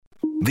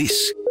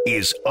This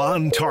is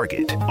On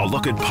Target, a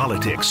look at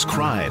politics,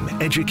 crime,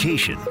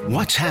 education,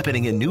 what's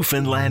happening in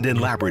Newfoundland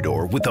and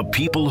Labrador with the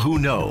people who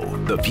know.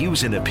 The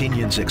views and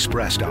opinions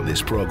expressed on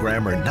this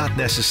program are not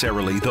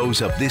necessarily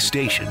those of this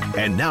station.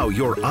 And now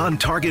your On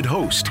Target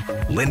host,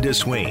 Linda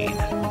Swain.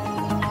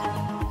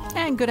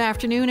 And good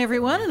afternoon,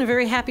 everyone, and a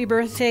very happy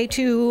birthday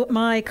to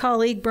my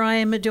colleague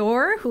Brian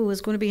Medore, who is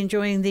going to be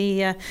enjoying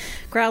the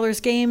Growlers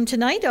game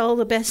tonight. All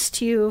the best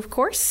to you, of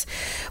course.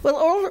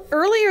 Well,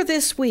 earlier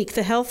this week,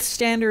 the Health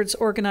Standards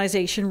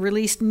Organization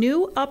released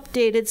new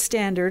updated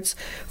standards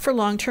for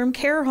long-term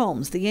care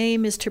homes. The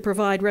aim is to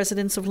provide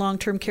residents of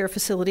long-term care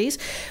facilities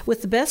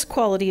with the best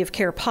quality of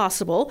care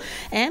possible,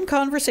 and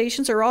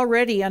conversations are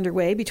already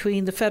underway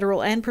between the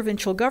federal and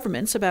provincial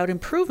governments about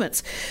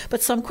improvements.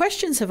 But some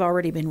questions have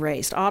already been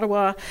raised.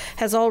 Ottawa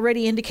has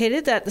already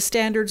indicated that the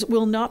standards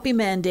will not be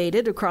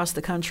mandated across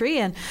the country,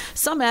 and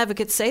some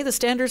advocates say the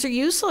standards are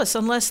useless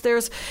unless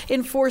there's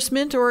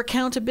enforcement or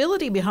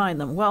accountability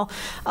behind them. While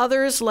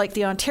others, like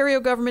the Ontario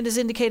government, has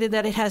indicated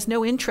that it has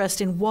no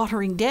interest in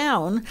watering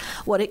down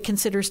what it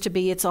considers to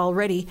be its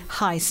already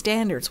high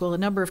standards. Well, a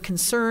number of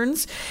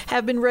concerns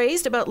have been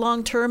raised about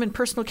long-term and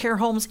personal care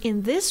homes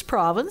in this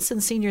province,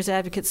 and seniors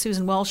advocate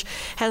Susan Walsh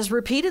has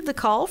repeated the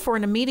call for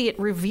an immediate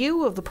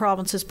review of the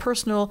province's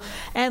personal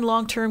and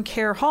long-term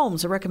care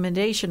homes, a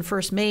recommendation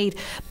first made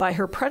by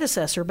her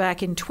predecessor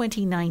back in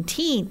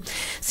 2019.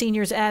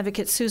 Seniors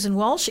advocate Susan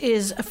Walsh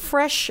is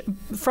fresh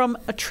from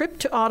a trip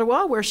to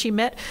Ottawa where she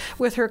met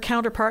with her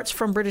counterparts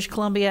from British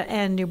Columbia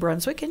and New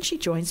Brunswick, and she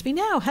joins me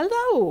now.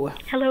 Hello.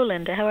 Hello,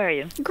 Linda. How are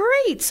you?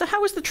 Great. So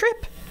how was the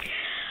trip?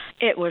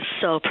 It was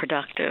so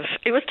productive.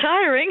 It was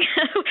tiring.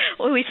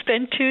 Well, we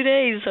spent 2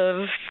 days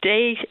of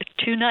day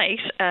to night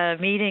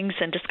meetings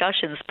and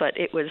discussions, but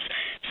it was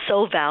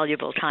so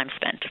valuable time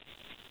spent.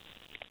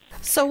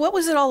 So what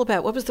was it all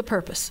about? What was the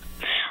purpose?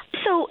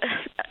 So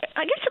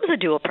I guess it was a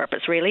dual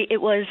purpose, really. It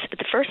was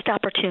the first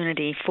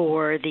opportunity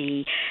for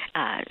the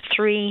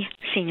three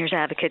seniors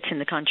advocates in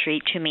the country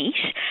to meet.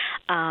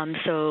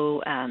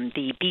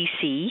 The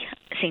BC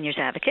Seniors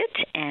Advocate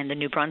and the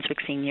New Brunswick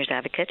Seniors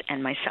Advocate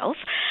and myself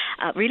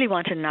really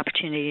wanted an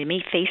opportunity to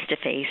meet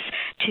face-to-face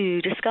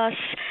to discuss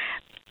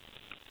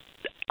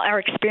our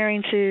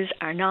experiences,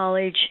 our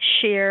knowledge,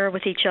 share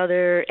with each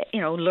other,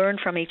 learn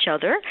from each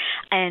other.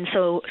 And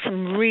so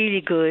some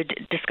really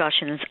good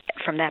discussions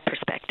from that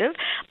perspective,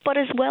 but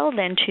as well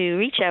then to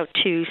reach out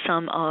to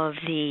some of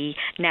the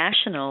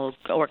national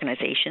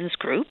organizations,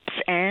 groups,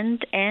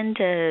 and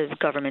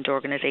government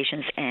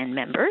organizations and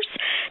members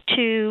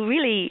to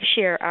really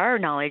share our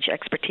knowledge,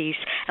 expertise,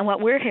 and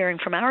what we're hearing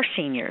from our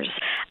seniors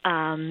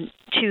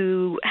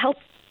to help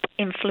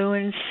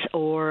influence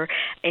or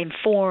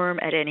inform,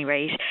 at any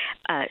rate,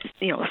 some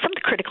of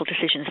the critical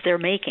decisions they're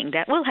making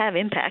that will have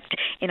impact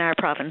in our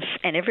province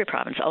and every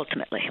province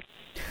ultimately.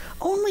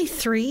 Only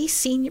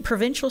 3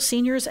 provincial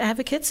seniors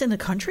advocates in the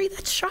country?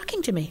 That's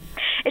shocking to me.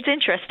 It's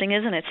interesting,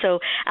 isn't it? So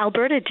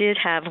Alberta did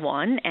have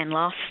one and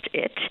lost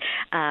it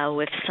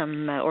with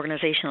some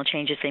organizational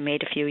changes they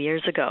made a few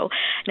years ago.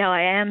 Now,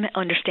 I am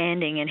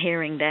understanding and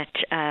hearing that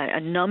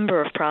a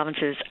number of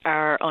provinces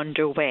are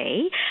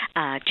underway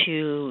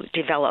to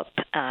develop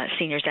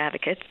seniors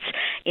advocates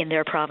in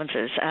their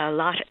provinces, a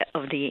lot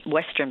of the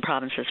western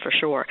provinces for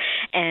sure.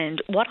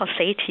 And what I'll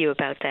say to you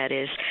about that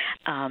is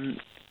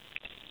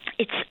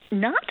it's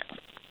not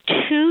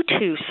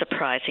too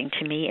surprising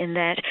to me in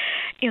that,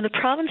 the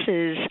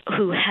provinces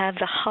who have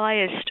the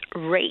highest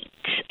rate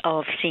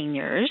of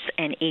seniors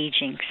and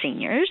aging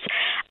seniors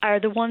are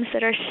the ones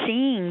that are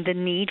seeing the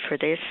need for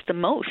this the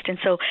most. And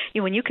so,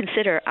 when you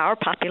consider our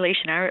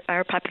population,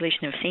 our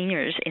population of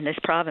seniors in this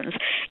province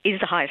is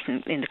the highest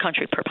in the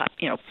country per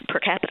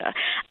capita,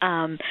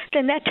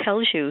 then that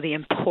tells you the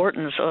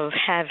importance of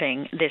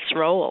having this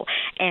role.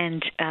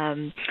 And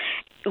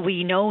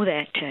we know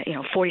that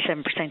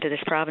 47% of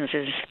this province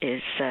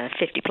is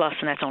 50 plus,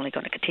 and that's only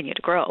going to continue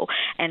to grow.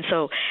 And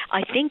so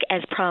I think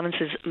as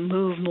provinces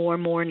move more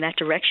and more in that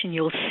direction,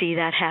 you'll see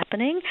that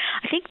happening.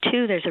 I think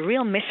too there's a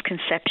real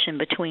misconception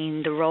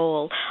between the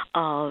role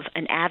of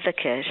an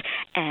advocate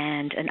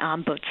and an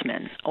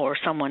ombudsman or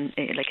someone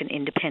like an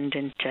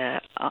independent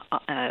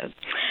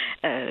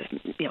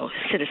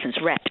citizens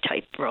rep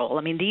type role.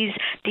 I mean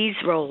these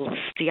roles,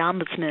 the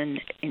ombudsman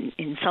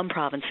in some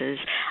provinces,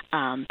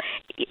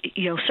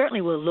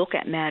 certainly will look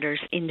at matters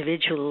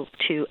individual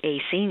to a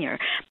senior,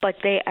 but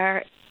they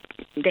have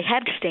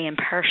to stay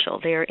impartial.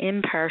 They are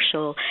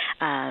impartial,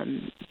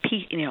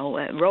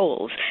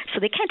 roles, so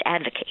they can't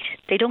advocate.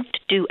 They don't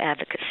do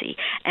advocacy.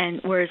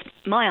 And whereas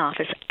my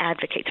office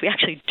advocates, we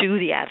actually do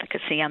the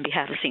advocacy on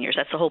behalf of seniors.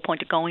 That's the whole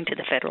point of going to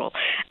the federal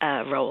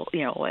role,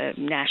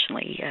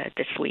 nationally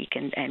this week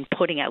and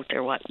putting out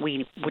there what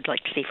we would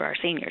like to see for our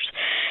seniors.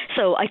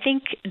 So I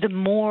think the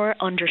more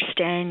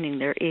understanding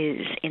there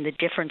is in the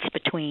difference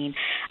between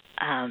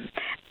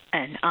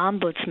an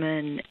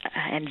ombudsman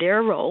and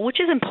their role, which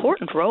is an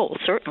important role,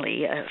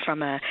 certainly,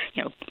 from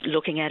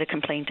looking at a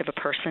complaint of a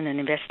person and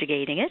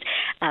investigating it,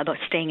 but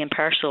staying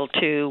impartial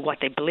to what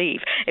they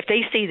believe. If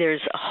they see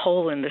there's a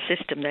hole in the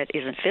system that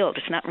isn't filled,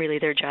 it's not really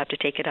their job to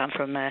take it on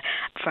from an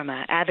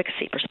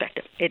advocacy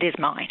perspective. It is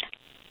mine.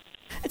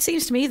 It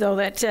seems to me, though,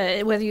 that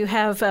whether you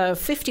have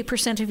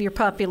 50% of your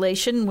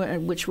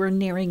population, which we're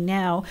nearing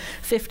now,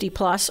 50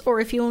 plus, or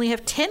if you only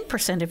have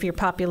 10% of your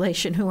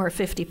population who are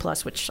 50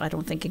 plus, which I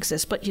don't think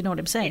exists, but you know what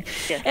I'm saying,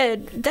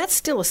 that's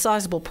still a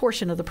sizable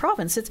portion of the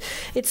province.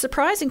 It's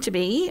surprising to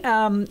me,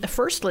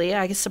 firstly,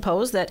 I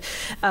suppose, that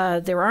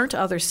there aren't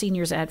other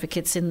seniors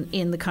advocates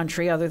in the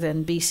country other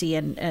than BC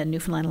and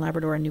Newfoundland and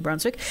Labrador and New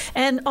Brunswick,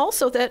 and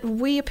also that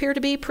we appear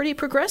to be pretty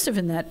progressive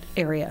in that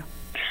area.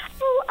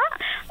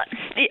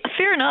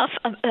 Fair enough.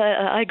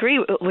 I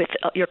agree with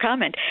your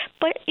comment.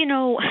 But,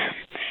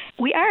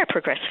 we are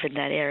progressive in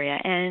that area.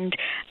 And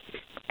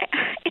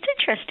it's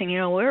interesting,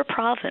 we're a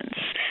province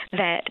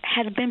that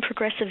has been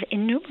progressive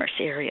in numerous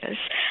areas.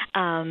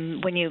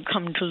 When you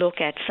come to look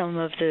at some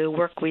of the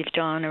work we've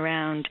done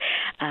around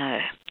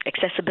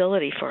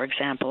accessibility, for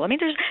example. I mean,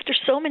 there's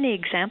so many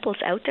examples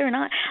out there, and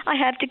I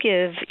have to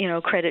give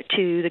credit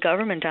to the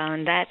government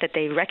on that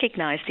they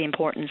recognize the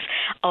importance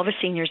of a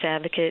seniors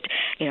advocate,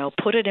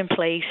 put it in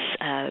place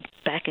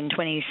back in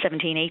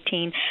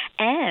 2017-18,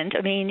 and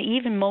I mean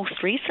even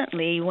most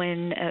recently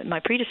when my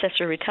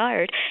predecessor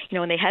retired,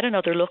 when they had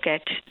another look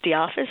at the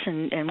office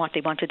and what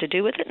they wanted to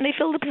do with it, and they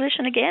filled the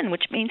position again,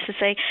 which means to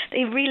say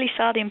they really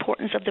saw the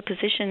importance of the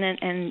position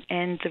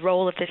and the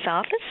role of this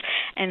office,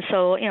 and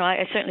so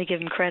I certainly give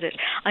them credit.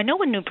 I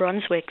know in New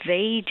Brunswick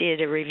they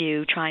did a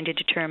review trying to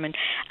determine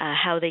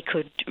how they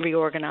could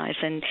reorganize,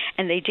 and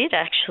they did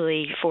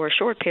actually for a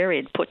short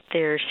period put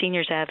their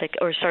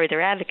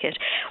their advocate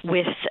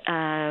with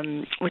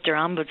their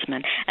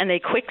ombudsman, and they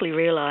quickly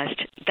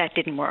realized that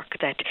didn't work,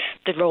 that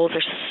the roles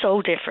are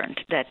so different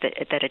that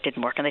it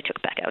didn't work, and they took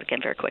it back out again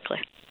very quickly.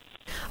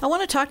 I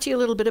want to talk to you a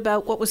little bit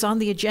about what was on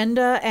the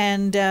agenda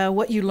and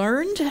what you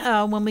learned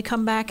when we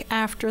come back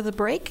after the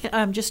break.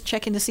 I'm just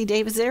checking to see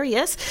David's there.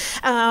 Yes.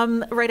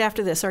 Right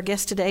after this, our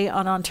guest today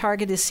on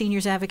Target is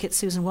Seniors Advocate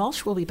Susan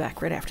Walsh. We'll be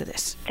back right after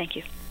this. Thank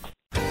you.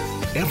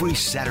 Every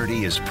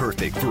Saturday is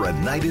perfect for a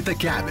night at the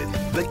cabin.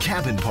 The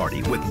Cabin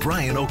Party with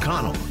Brian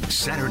O'Connell.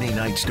 Saturday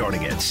night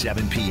starting at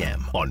 7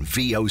 p.m. on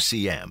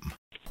VOCM.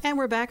 And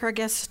we're back. Our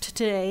guest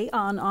today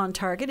on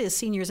Target is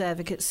Seniors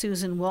Advocate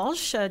Susan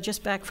Walsh,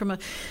 just back from a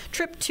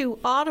trip to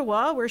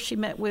Ottawa where she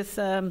met with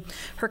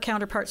her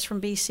counterparts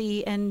from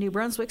BC and New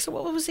Brunswick. So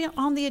what was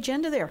on the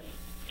agenda there?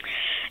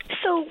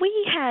 So we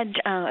had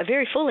a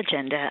very full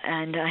agenda,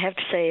 and I have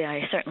to say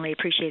I certainly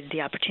appreciated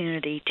the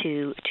opportunity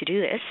to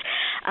do this.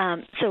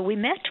 So we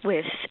met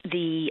with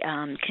the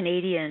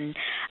Canadian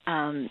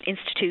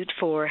Institute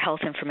for Health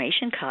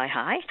Information,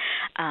 CIHI,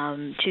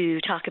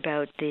 to talk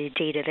about the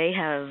data they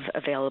have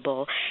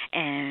available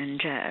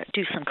and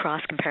do some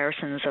cross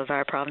comparisons of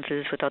our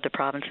provinces with other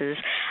provinces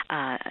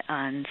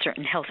on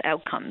certain health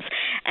outcomes.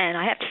 And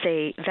I have to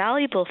say,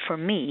 valuable for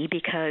me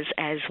because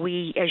as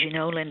you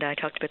know, Linda, I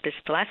talked about this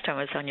the last time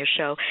I was on your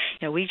show,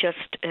 we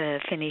just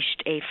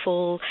finished a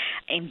full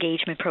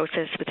engagement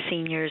process with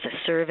seniors, a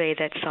survey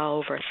that saw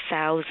over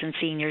 1,000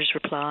 seniors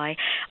reply,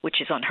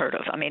 which is unheard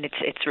of. I mean,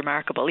 it's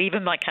remarkable.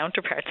 Even my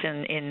counterparts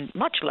in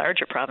much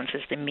larger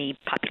provinces than me,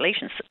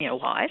 populations,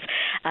 wise,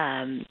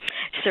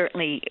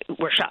 certainly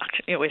were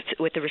shocked,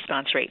 with the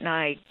response rate. And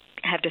I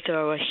have to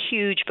throw a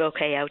huge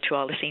bouquet out to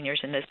all the seniors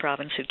in this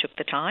province who took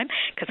the time,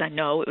 because I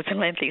know it was a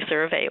lengthy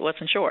survey. It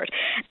wasn't short.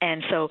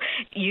 And so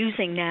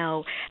using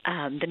now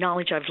the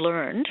knowledge I've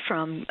learned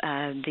from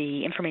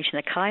the information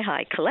that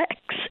CIHI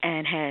collects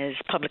and has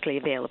publicly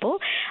available,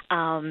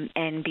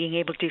 and being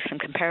able to do some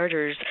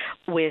comparators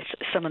with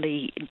some of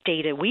the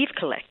data we've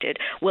collected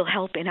will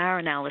help in our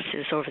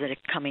analysis over the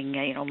coming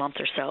month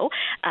or so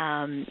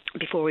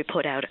before we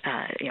put out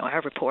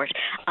our report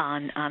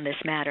on this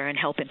matter and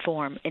help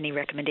inform any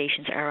recommendations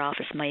our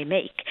office may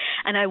make.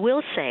 And I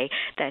will say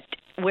that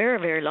we're a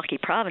very lucky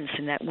province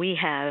in that we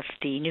have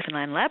the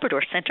Newfoundland and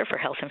Labrador Centre for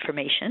Health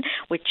Information,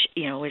 which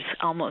is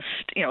almost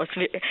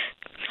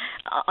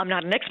I'm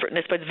not an expert in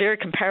this, but it's very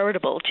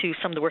comparable to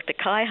some of the work that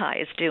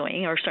CIHI is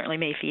doing, or certainly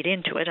may feed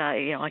into it.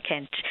 I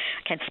can't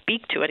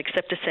speak to it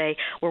except to say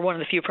we're one of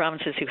the few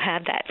provinces who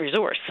have that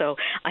resource. So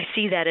I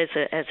see that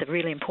as a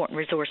really important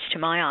resource to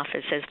my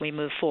office as we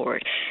move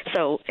forward.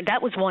 So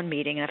that was one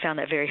meeting, and I found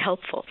that very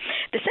helpful.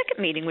 The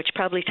second meeting, which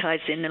probably ties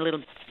in a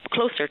little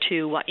closer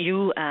to what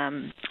you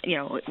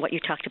what you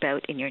talked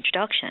about in your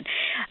introduction,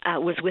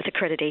 was with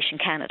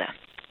Accreditation Canada.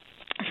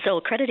 So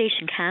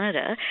Accreditation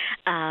Canada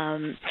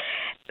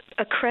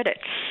accredits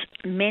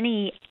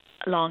many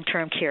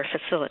long-term care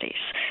facilities.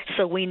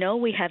 So we know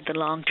we have the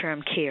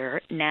long-term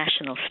care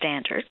national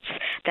standards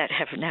that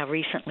have now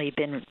recently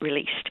been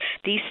released.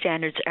 These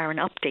standards are an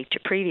update to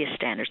previous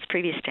standards.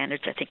 Previous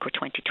standards, I think, were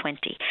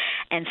 2020.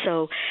 And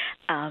so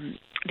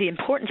the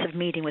importance of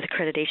meeting with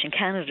Accreditation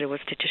Canada was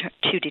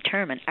to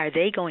determine, are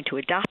they going to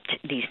adopt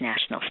these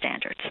national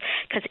standards.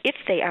 Because if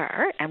they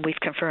are, and we've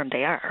confirmed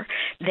they are,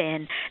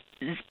 then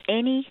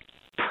any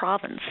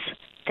province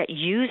that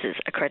uses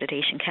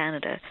Accreditation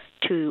Canada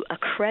to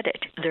accredit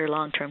their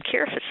long-term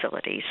care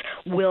facilities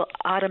will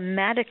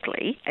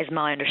automatically, as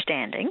my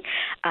understanding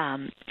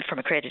from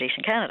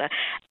Accreditation Canada,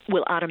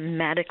 will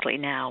automatically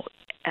now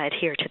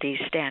adhere to these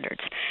standards.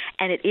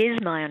 And it is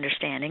my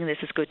understanding, and this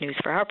is good news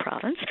for our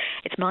province,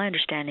 it's my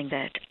understanding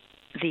that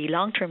the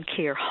long-term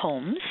care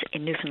homes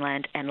in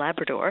Newfoundland and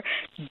Labrador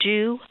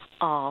do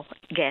all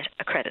get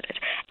accredited.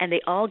 And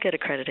they all get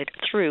accredited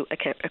through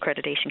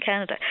Accreditation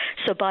Canada.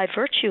 So by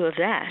virtue of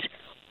that,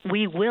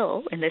 we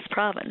will, in this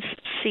province,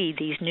 see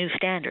these new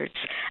standards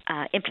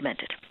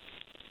implemented.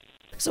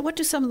 So what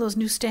do some of those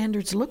new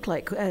standards look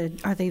like?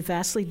 Are they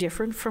vastly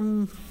different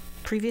from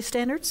previous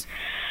standards?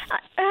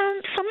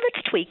 Some of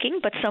it's tweaking,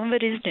 but some of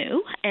it is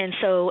new. And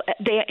so,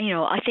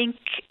 I think,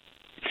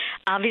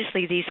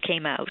 obviously, these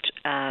came out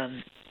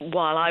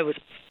while I was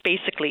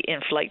basically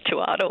in flight to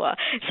Ottawa.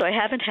 So I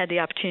haven't had the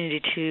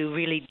opportunity to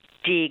really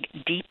dig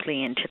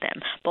deeply into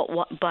them. But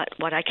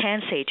what I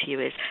can say to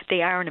you is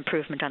they are an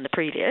improvement on the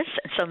previous,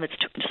 and some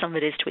of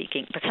it is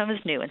tweaking, but some is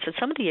new. And so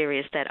some of the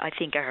areas that I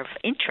think are of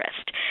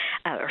interest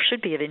or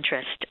should be of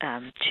interest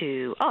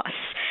to us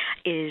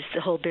is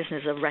the whole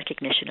business of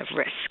recognition of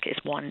risk is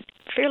one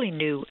fairly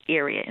new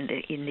area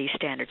in these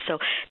standards. So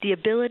the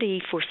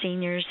ability for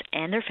seniors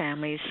and their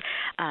families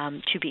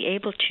to be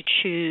able to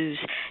choose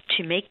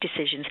to make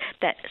decisions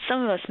that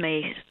some of us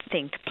may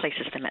think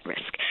places them at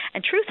risk.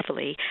 And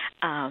truthfully,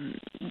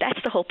 that's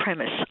the whole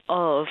premise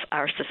of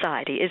our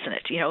society, isn't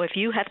it? If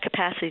you have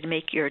capacity to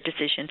make your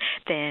decision,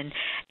 then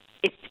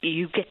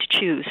you get to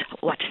choose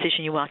what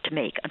decision you want to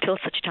make until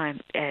such time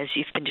as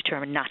you've been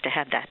determined not to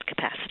have that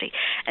capacity.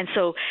 And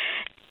so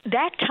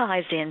that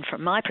ties in,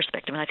 from my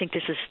perspective, and I think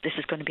this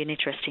is going to be an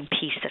interesting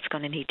piece that's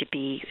going to need to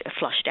be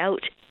flushed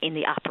out in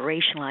the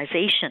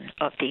operationalization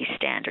of these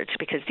standards,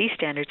 because these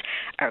standards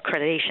are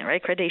accreditation,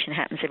 right? Accreditation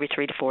happens every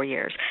 3 to 4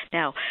 years.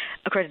 Now,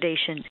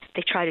 accreditation,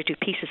 they try to do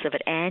pieces of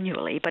it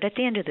annually, but at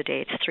the end of the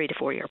day, it's a 3 to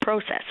 4 year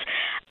process.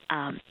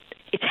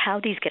 It's how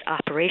these get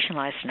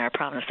operationalized in our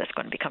province that's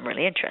going to become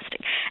really interesting.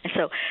 And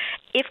so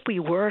if we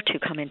were to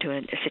come into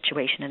a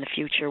situation in the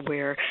future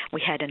where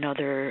we had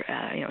another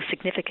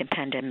significant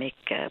pandemic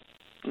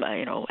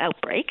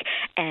outbreak,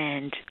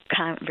 and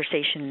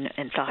conversation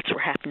and thoughts were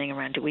happening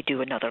around, do we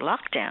do another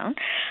lockdown,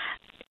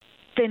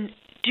 then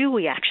do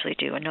we actually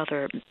do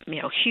another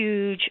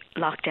huge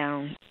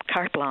lockdown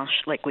carte blanche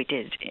like we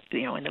did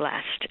in the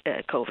last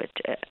COVID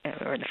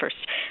or in the first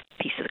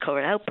piece of the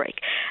COVID outbreak,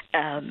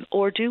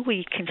 or do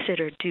we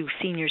consider, do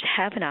seniors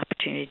have an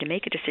opportunity to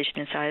make a decision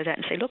inside of that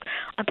and say, look,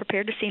 I'm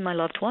prepared to see my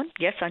loved one.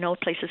 Yes, I know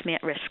it places me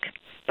at risk,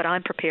 but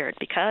I'm prepared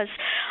because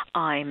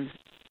I'm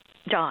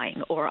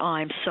dying, or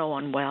I'm so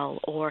unwell,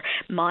 or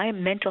my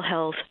mental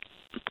health,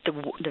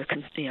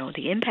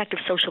 the impact of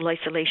social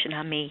isolation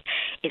on me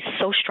is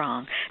so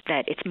strong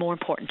that it's more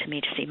important to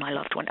me to see my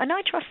loved one. And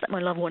I trust that my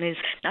loved one is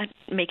not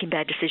making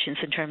bad decisions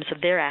in terms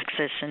of their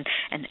access and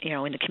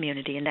in the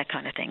community and that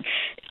kind of thing.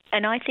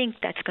 And I think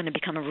that's going to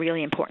become a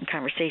really important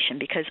conversation,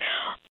 because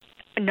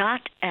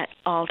not at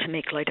all to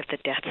make light of the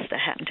deaths that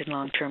happened in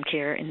long-term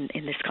care in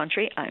this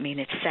country. I mean,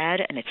 it's sad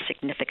and it's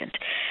significant.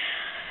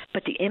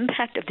 But the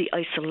impact of the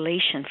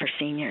isolation for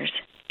seniors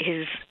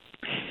is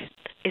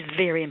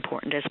very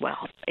important as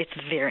well. It's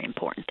very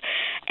important.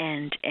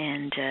 And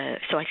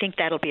so I think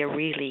that'll be a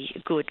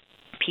really good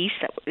piece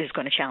that is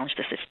going to challenge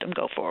the system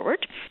go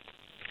forward.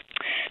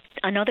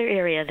 Another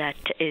area that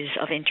is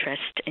of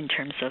interest in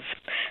terms of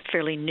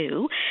fairly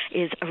new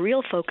is a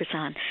real focus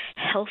on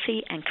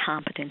healthy and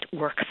competent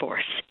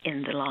workforce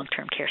in the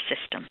long-term care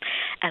system.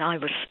 And I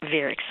was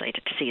very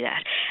excited to see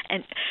that.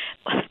 And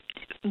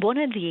one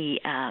of the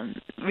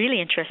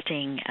really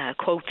interesting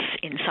quotes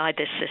inside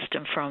this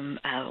system from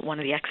one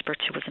of the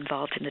experts who was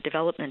involved in the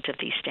development of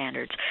these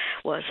standards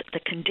was, the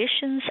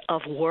conditions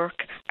of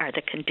work are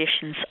the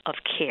conditions of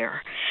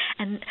care.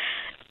 And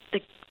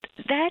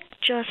that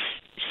just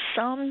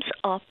sums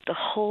up the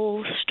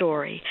whole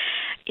story.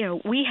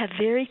 We have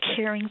very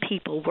caring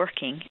people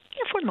working,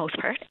 for the most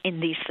part, in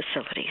these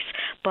facilities,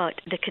 but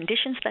the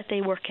conditions that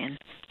they work in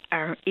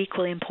are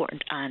equally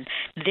important on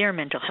their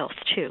mental health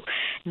too,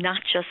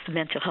 not just the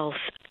mental health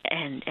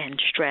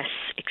and stress,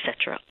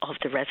 etc., of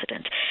the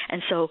resident.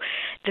 And so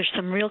there's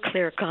some real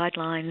clear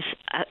guidelines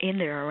in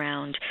there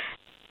around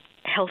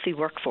healthy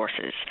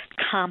workforces,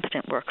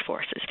 competent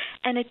workforces.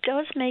 And it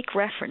does make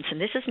reference, and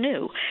this is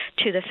new,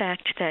 to the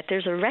fact that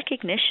there's a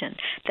recognition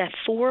that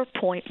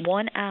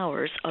 4.1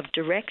 hours of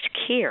direct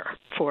care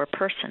for a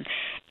person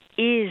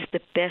is the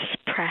best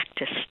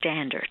practice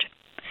standard.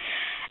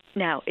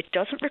 Now, it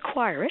doesn't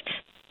require it,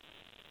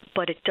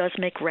 but it does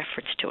make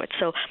reference to it.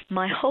 So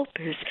my hope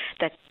is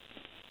that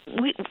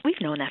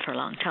we've known that for a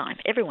long time.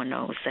 Everyone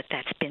knows that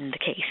that's been the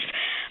case.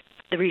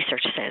 The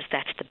research says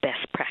that's the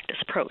best practice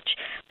approach,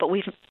 but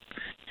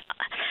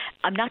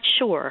I'm not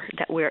sure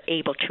that we're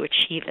able to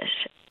achieve it.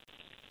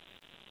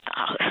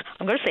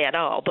 I'm going to say at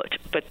all,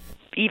 but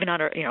even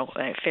on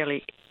a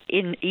fairly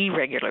in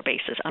irregular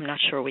basis. I'm not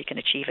sure we can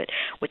achieve it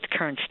with the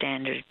current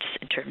standards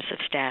in terms of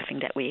staffing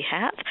that we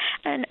have,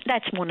 and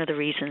that's one of the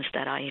reasons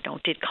that I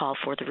did call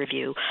for the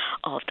review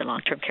of the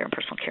long-term care and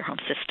personal care home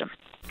system.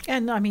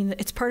 And I mean,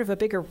 it's part of a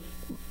bigger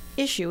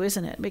issue,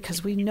 isn't it?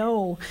 Because we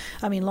know,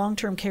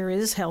 long-term care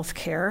is health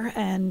care,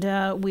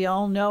 and we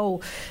all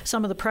know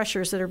some of the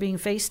pressures that are being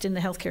faced in the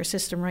healthcare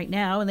system right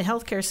now. And the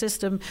healthcare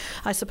system,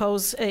 I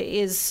suppose,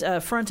 is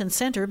front and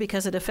center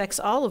because it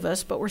affects all of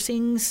us, but we're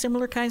seeing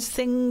similar kinds of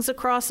things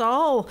across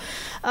all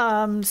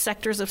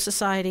sectors of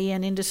society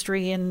and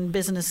industry and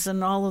business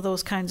and all of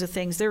those kinds of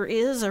things. There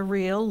is a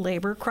real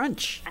labor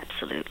crunch.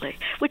 Absolutely,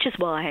 which is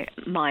why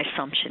my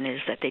assumption is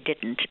that they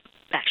didn't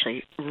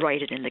actually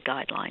write it in the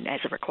guideline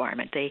as a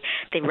requirement. They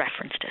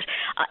referenced it.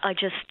 I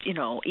just,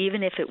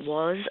 even if it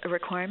was a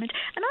requirement,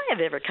 and I have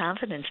every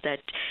confidence that,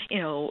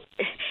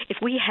 if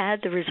we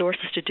had the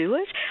resources to do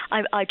it,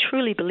 I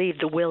truly believe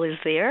the will is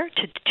there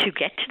to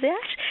get to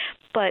that.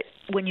 But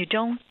when you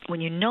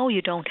know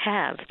you don't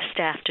have the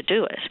staff to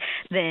do it,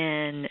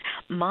 then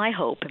my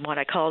hope and what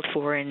I called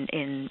for in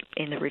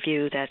the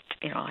review that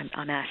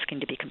I'm asking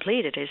to be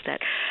completed is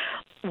that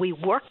we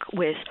work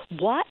with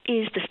what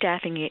is the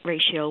staffing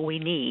ratio we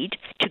need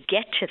to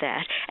get to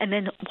that, and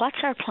then what's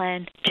our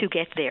plan to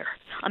get there.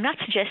 I'm not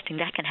suggesting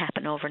that can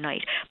happen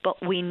overnight, but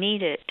we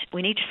need it.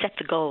 We need to set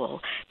the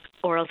goal,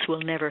 or else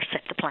we'll never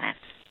set the plan.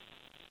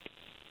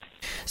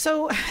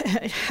 So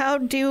how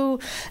do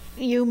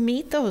you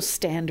meet those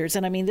standards?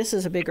 And this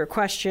is a bigger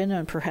question,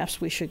 and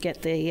perhaps we should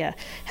get the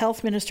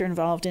health minister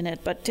involved in it.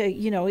 But,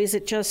 is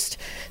it just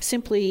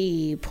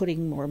simply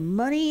putting more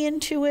money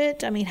into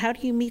it? How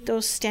do you meet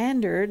those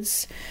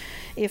standards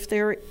if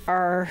there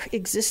are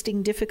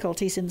existing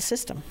difficulties in the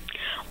system?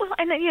 Well,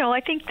 and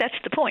I think that's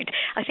the point.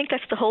 I think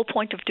that's the whole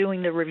point of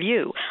doing the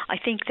review. I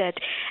think that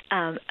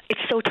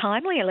it's so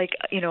timely.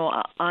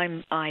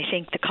 I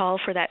think the call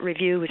for that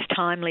review is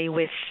timely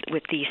with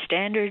these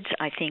standards.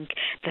 I think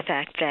the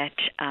fact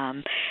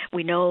that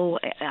we know.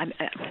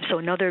 So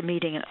another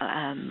meeting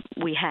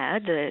we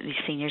had, the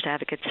seniors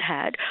advocates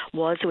had,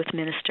 was with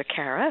Minister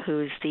Cara,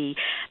 who's the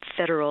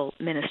federal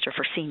minister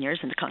for seniors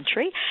in the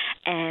country.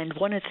 And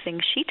one of the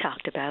things she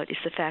talked about is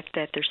the fact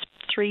that there's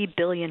 $3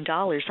 billion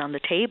on the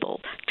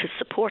table to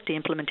support the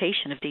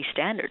implementation of these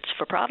standards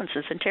for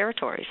provinces and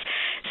territories.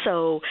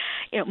 So,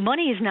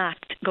 money is not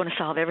going to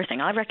solve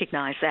everything. I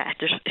recognize that.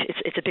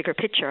 It's a bigger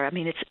picture.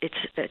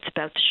 It's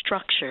about the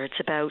structure. It's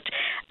about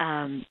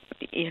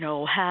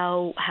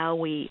how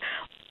we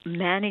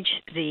manage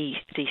the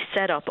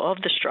setup of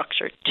the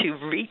structure to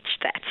reach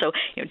that. So,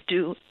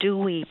 do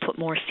we put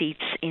more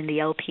seats in the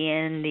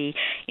LPN, the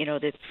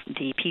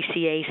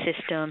PCA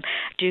system?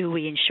 Do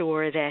we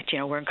ensure that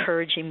we're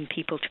encouraging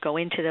people to go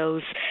into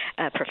those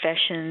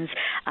professions?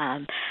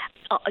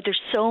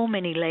 There's so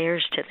many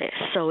layers to this.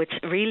 So it's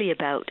really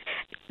about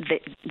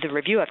the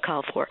review I've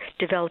called for,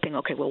 developing,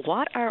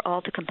 what are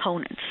all the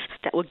components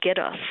that will get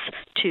us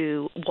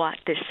to what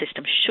this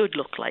system should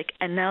look like?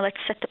 And now let's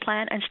set the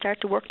plan and start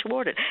to work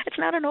toward it. It's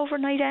not an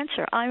overnight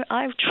answer.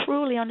 I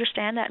truly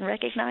understand that and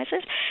recognize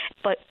it.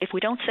 But if we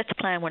don't set the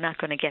plan, we're not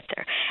going to get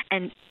there.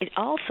 And it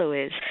also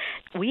is,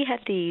 we have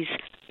these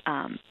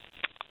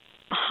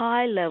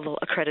high-level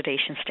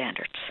accreditation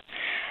standards.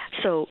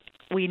 So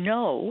we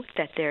know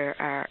that there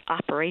are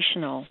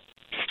operational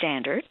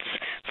standards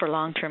for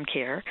long-term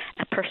care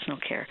and personal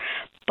care,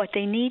 but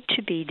they need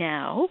to be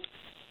now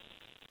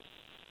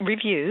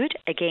reviewed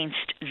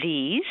against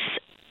these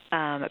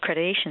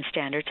accreditation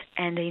standards,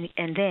 and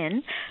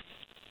then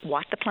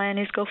what the plan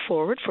is go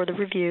forward for the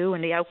review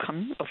and the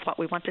outcome of what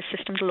we want the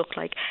system to look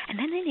like, and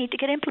then they need to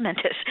get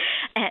implemented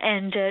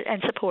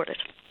and supported.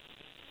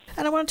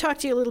 And I want to talk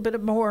to you a little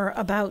bit more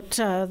about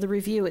the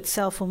review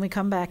itself when we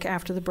come back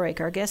after the break.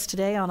 Our guest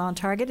today on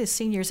Target is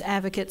seniors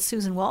advocate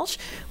Susan Walsh.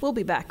 We'll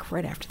be back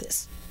right after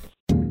this.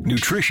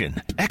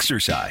 Nutrition,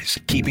 exercise,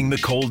 keeping the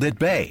cold at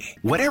bay.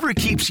 Whatever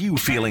keeps you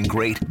feeling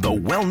great, the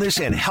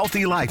Wellness and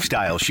Healthy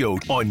Lifestyle Show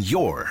on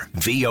your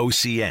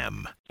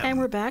VOCM. And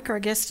we're back. Our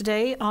guest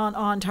today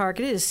on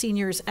Target is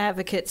seniors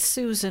advocate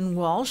Susan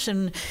Walsh.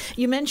 And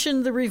you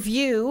mentioned the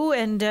review,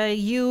 and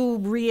you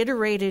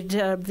reiterated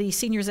the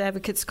seniors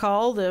advocates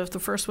call, the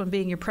first one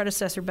being your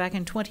predecessor back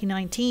in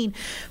 2019,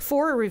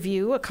 for a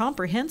review, a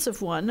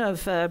comprehensive one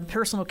of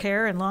personal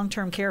care and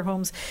long-term care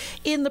homes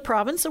in the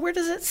province. So where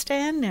does it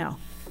stand now?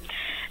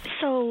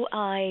 So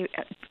I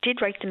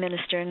did write the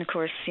minister and, of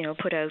course,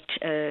 put out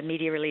a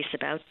media release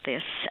about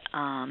this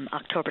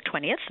October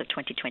 20th of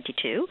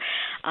 2022.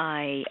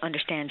 I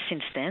understand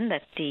since then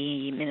that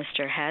the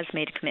minister has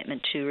made a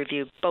commitment to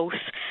review both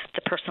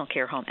the personal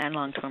care home and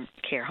long-term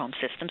care home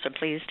systems. I'm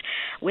pleased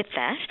with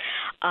that.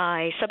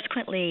 I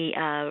subsequently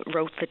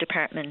wrote the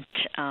department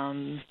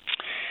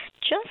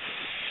just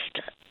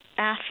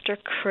after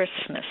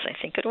Christmas, I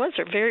think it was,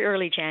 or very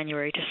early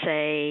January, to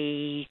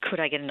say, could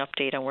I get an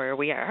update on where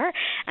we are?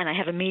 And I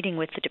have a meeting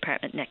with the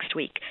department next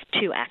week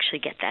to actually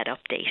get that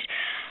update.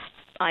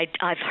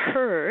 I've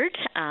heard,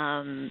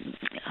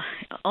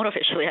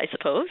 unofficially, I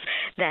suppose,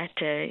 that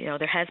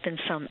there has been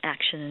some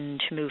action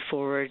to move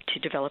forward to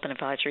develop an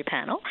advisory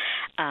panel,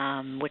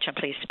 which I'm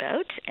pleased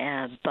about.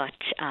 But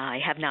I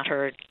have not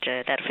heard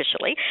that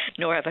officially,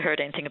 nor have I heard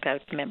anything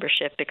about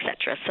membership,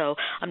 etc. So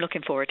I'm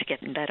looking forward to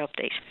getting that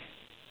update.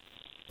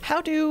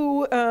 How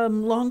do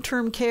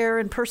long-term care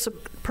and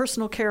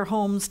personal care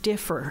homes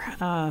differ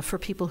for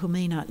people who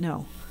may not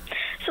know?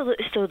 So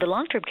the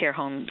long-term care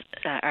homes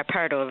are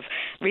part of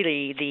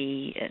really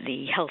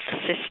the health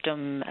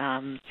system.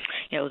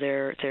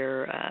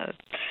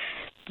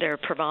 They're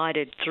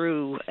provided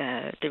through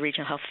the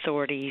regional health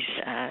authorities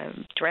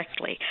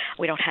directly.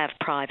 We don't have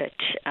private.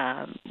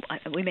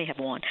 We may have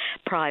one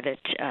private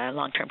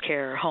long-term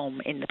care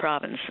home in the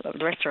province.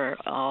 The rest are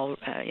all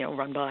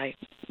run by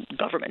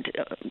government,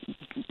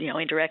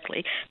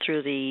 indirectly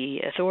through the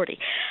authority.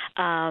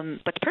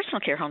 But the personal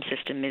care home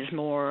system is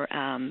more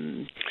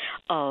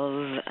of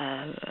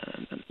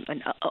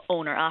an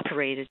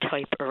owner-operated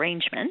type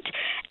arrangement,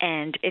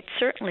 and it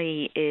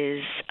certainly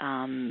is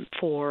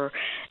for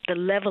the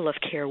level of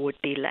care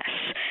would be less.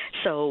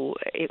 So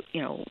it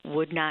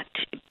would not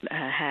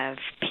have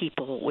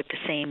people with the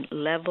same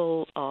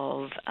level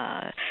of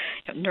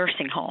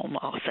nursing home,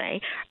 I'll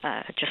say,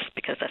 just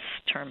because that's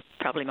the term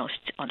probably most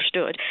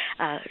understood,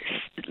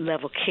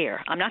 level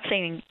care. I'm not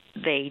saying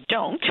they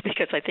don't,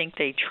 because I think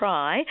they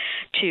try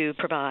to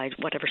provide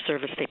whatever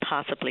service they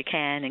possibly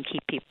can and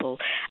keep people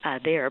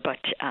there. But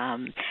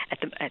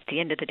at the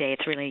end of the day,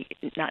 it's really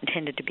not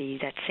intended to be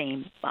that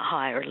same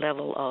higher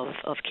level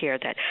of care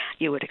that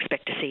you would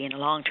expect to see in a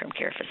long-term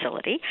care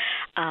facility.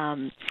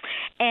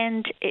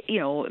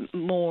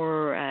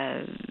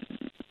 More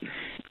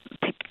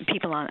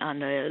people on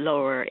the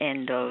lower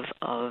end of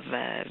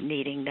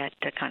needing that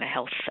kind of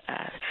health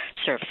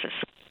services.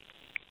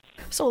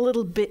 So a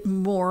little bit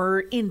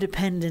more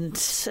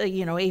independent,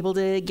 able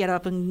to get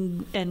up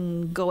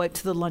and go out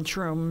to the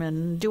lunchroom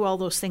and do all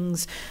those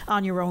things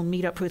on your own,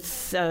 meet up with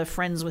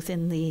friends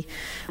within the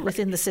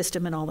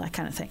system and all that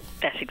kind of thing.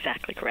 That's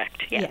exactly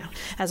correct. Yeah.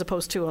 As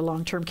opposed to a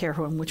long-term care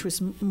home, which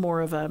was more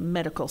of a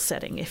medical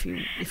setting, if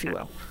you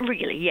will.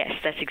 Really, yes,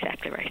 that's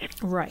exactly right.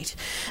 Right.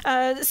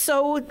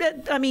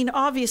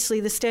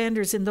 Obviously, the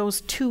standards in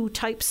those two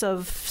types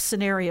of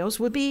scenarios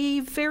would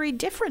be very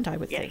different, I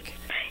would think.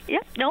 Yeah,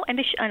 no, and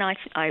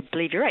I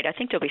believe you're right. I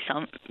think there'll be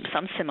some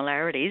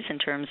similarities in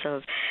terms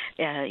of,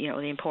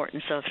 the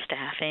importance of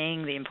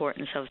staffing, the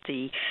importance of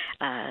the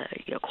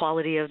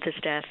quality of the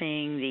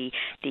staffing,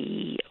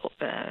 the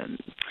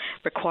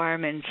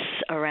requirements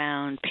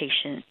around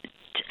patient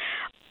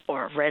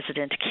or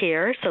resident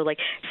care. So,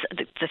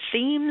 the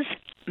themes,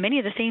 many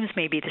of the themes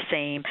may be the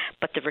same,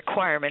 but the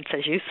requirements,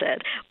 as you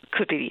said,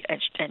 could be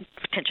and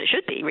potentially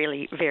should be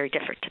really very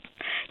different.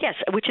 Yes,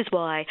 which is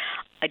why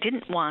I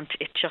didn't want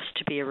it just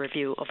to be a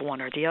review of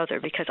one or the other,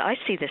 because I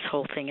see this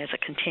whole thing as a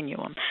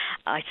continuum.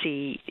 I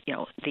see,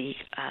 the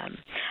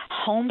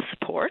home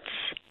supports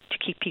to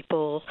keep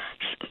people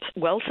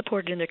well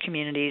supported in their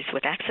communities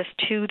with access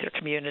to their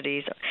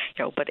communities,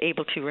 but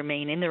able to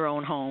remain in their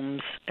own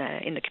homes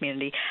in the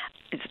community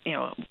is,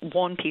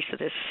 one piece of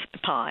this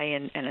pie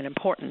and an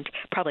important,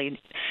 probably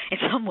in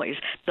some ways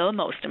the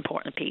most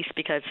important piece,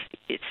 because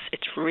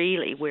it's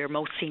really where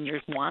most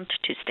seniors want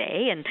to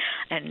stay,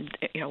 and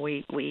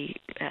we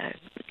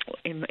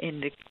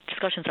in the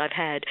discussions I've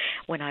had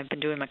when I've been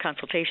doing my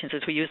consultations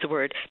is we use the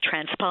word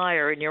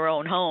transpire in your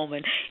own home,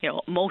 and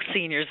most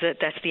seniors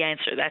that's the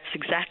answer. That's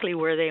exactly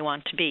where they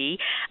want to be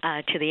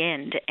to the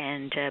end,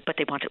 and but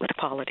they want it with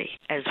quality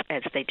as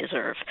they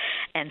deserve.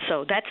 And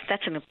so that's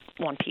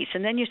one piece.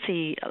 And then you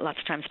see lots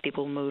of times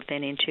people move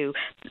then into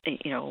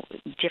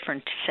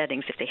different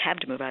settings if they have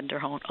to move out of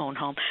their own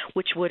home,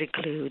 which would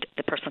include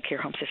the personal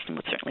care home system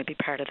would certainly be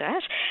part of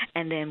that.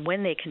 And then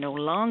when they can no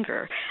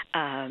longer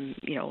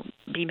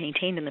be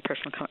maintained in the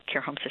personal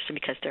care home system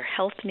because their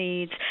health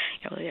needs,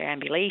 their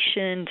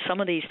ambulation,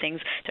 some of these things,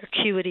 their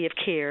acuity of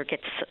care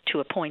gets to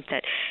a point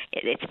that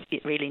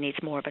it really needs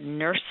more of a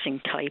nursing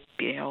type,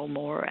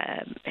 more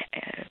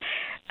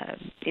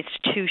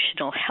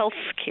institutional health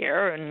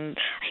care, and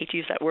I hate to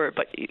use that word,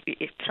 but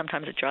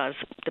sometimes it draws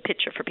the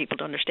picture for people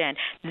to understand.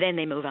 Then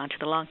they move on to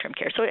the long-term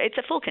care. So it's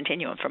a full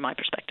continuum from my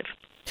perspective.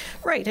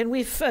 Right, and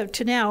we've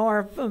to now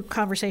our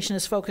conversation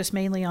is focused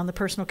mainly on the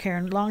personal care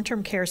and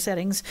long-term care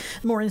settings,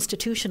 more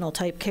institutional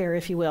type care,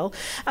 if you will.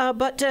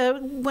 But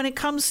when it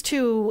comes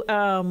to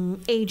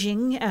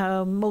aging,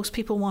 most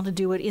people want to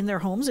do it in their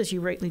homes, as you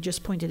rightly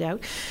just pointed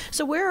out.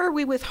 So where are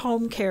we with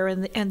home care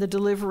and the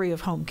delivery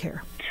of home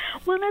care?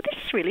 Well, now this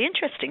is really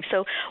interesting.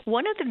 So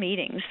one of the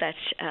meetings that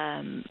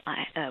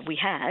we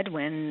had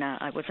when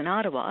I was in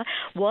Ottawa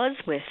was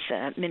with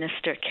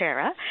Minister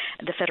Cara,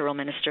 the Federal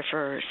Minister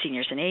for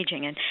Seniors and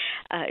Aging,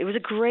 it was a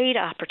great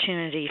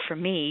opportunity for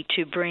me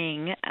to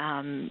bring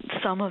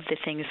some of the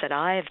things that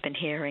I have been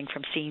hearing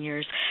from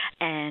seniors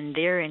and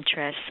their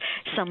interests,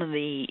 some of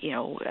the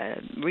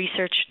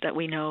research that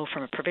we know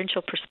from a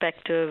provincial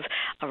perspective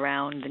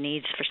around the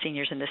needs for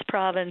seniors in this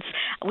province.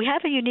 We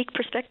have a unique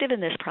perspective in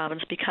this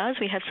province because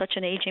we have such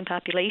an aging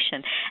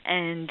population,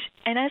 and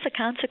as a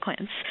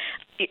consequence,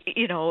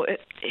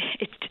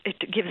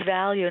 it gives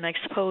value. And I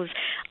suppose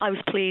I was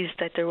pleased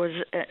that there was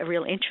a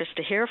real interest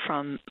to hear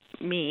from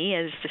me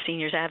as the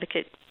seniors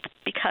advocate,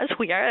 because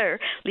we are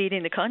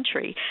leading the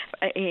country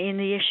in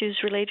the issues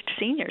related to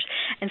seniors.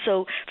 And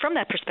so from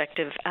that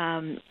perspective,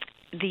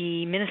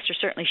 the minister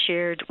certainly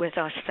shared with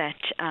us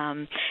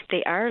that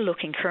they are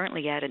looking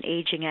currently at an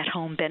aging at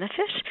home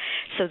benefit.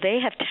 So they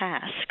have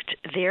tasked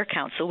their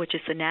council, which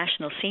is the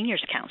National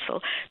Seniors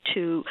Council,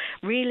 to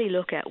really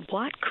look at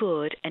what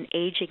could an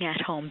aging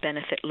at home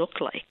benefit look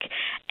like.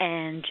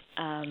 And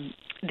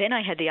then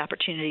I had the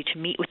opportunity to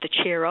meet with the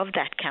chair of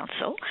that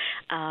council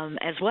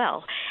as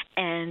well.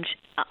 And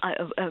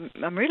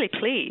I'm really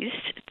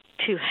pleased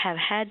to have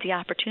had the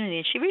opportunity,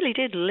 and she really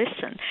did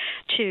listen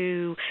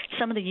to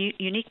some of the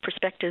unique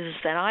perspectives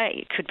that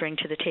I could bring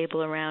to the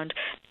table around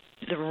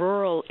the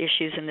rural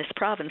issues in this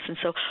province. And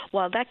so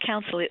while that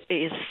council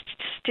is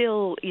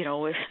still,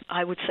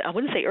 I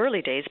wouldn't say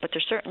early days, but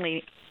they're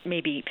certainly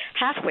maybe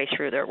halfway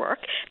through their work.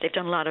 They've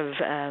done a lot of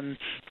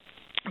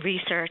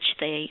research.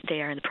 They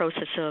are in the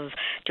process of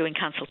doing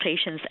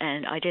consultations,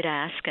 and I did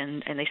ask,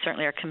 and they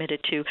certainly are committed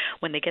to,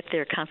 when they get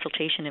their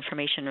consultation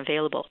information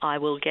available, I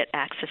will get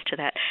access to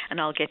that,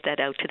 and I'll get that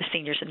out to the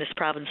seniors in this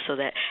province, so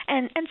that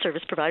and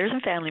service providers and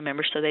family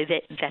members, so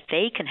that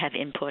they can have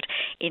input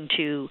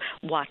into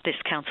what this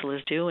council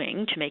is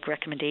doing to make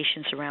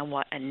recommendations around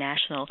what a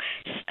national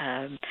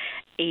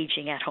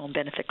aging at home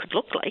benefit could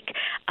look like.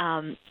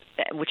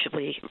 Which will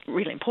be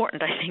really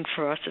important, I think,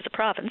 for us as a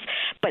province.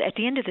 But at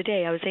the end of the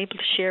day, I was able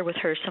to share with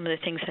her some of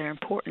the things that are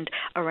important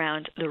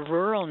around the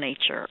rural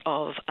nature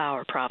of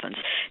our province.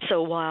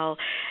 So while,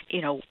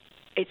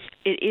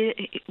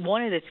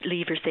 one of the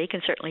levers they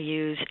can certainly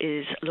use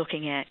is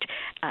looking at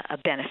a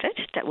benefit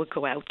that would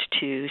go out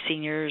to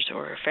seniors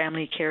or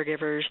family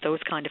caregivers, those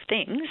kind of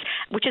things,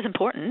 which is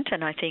important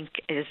and I think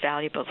is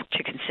valuable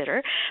to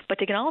consider. But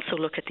they can also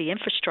look at the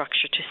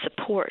infrastructure to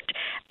support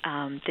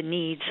the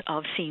needs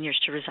of seniors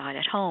to reside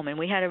at home. And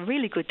we had a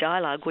really good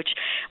dialogue, which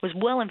was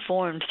well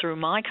informed through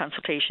my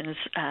consultations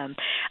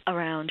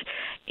around,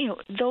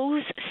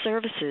 those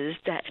services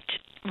that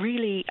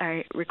really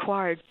are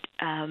required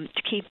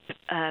to keep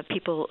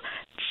people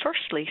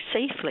firstly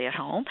safely at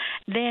home,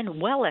 then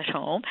well at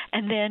home,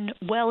 and then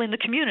well in the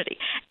community.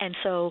 And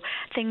so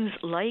things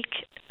like,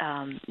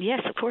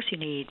 yes, of course you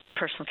need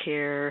personal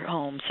care,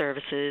 home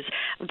services.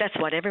 That's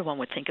what everyone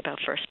would think about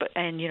first. But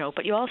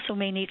you also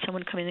may need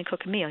someone to come in and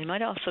cook a meal. You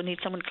might also need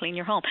someone to clean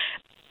your home.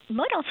 You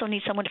might also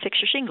need someone to fix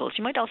your shingles.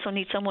 You might also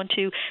need someone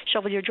to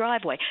shovel your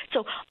driveway.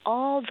 So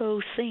all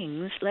those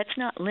things, let's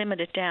not limit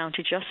it down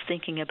to just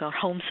thinking about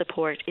home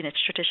support in its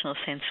traditional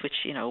sense, which,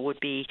 would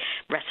be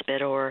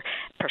respite or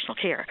personal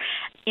care.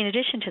 In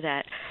addition to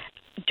that,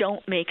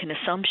 don't make an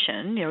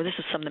assumption, this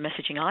is some of the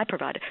messaging I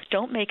provided,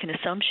 don't make an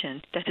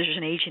assumption that there's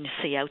an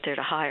agency out there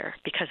to hire,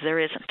 because there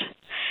isn't.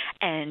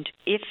 And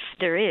if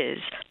there is,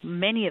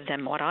 many of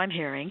them, what I'm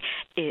hearing,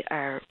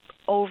 are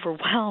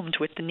overwhelmed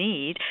with the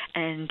need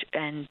and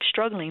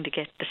struggling to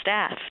get the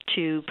staff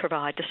to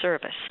provide the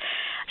service.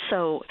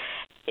 So,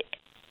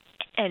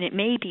 and it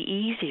may be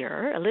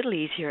easier, a little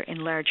easier in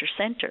larger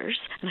centers,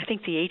 and I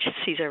think the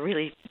agencies are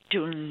really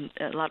doing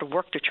a lot of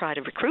work to try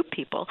to recruit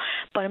people.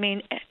 But I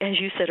mean, as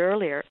you said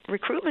earlier,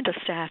 recruitment of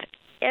staff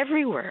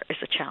everywhere is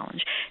a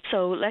challenge.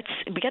 So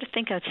we got to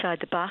think outside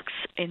the box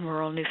in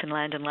rural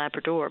Newfoundland and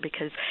Labrador,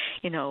 because,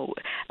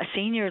 a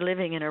senior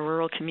living in a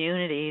rural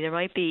community, there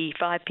might be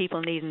 5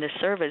 people needing this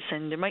service,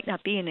 and there might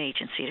not be an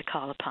agency to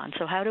call upon.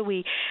 So how do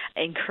we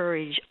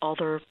encourage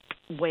other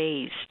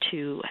ways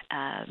to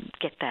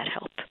get that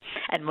help?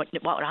 And what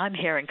I'm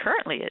hearing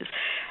currently is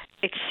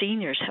it's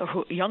seniors,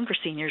 younger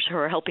seniors, who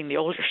are helping the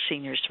older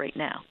seniors right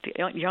now.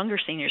 The younger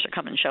seniors are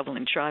coming and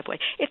shoveling the driveway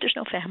if there's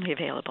no family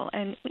available.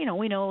 And,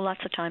 we know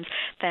lots of times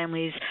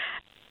families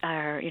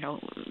are,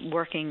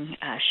 working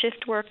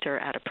shift work,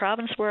 they're out of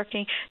province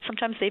working.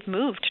 Sometimes they've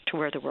moved to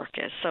where the work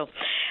is. So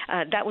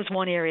that was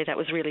one area that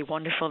was really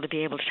wonderful to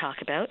be able to talk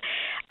about.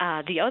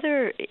 The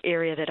other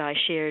area that I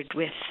shared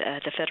with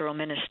the federal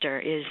minister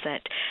is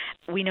that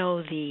we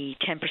know the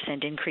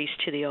 10% increase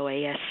to the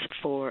OAS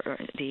for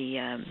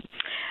the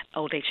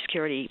old age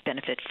security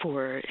benefit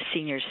for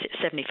seniors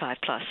 75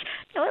 plus.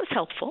 That was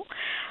helpful.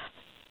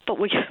 But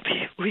we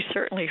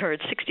certainly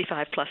heard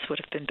 65 plus would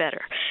have been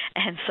better.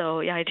 And so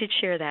I did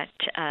share that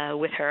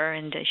with her,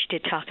 and she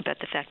did talk about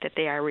the fact that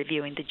they are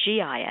reviewing the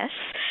GIS,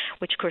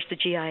 which, of course, the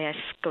GIS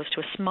goes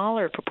to a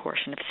smaller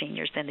proportion of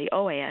seniors than the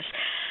OAS,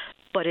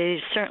 but it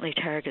is certainly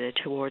targeted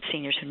towards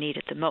seniors who need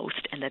it the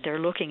most, and that they're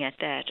looking at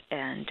that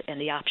and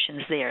the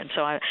options there. And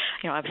so I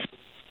was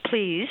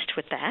pleased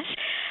with that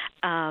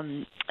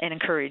and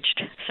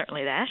encouraged,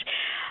 certainly that.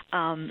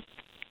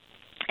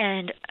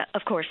 And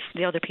of course,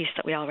 the other piece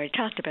that we already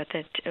talked about,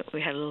 that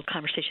we had a little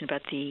conversation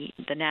about the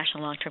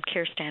national long-term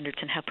care standards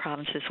and how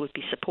provinces would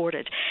be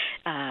supported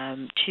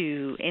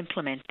to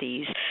implement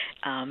these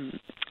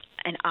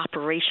and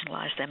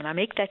operationalize them. And I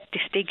make that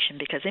distinction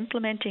because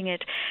implementing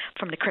it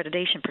from the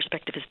accreditation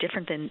perspective is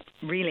different than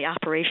really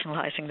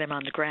operationalizing them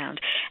on the ground,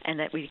 and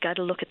that we've got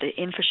to look at the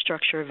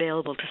infrastructure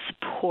available to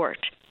support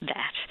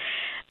that.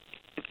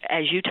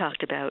 As you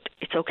talked about,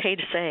 it's okay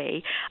to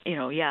say,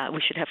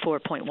 we should have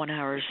 4.1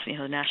 hours,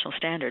 the national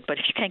standard. But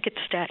if you can't get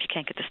the staff, you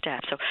can't get the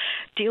staff. So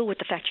deal with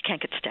the fact you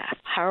can't get the staff.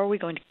 How are we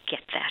going to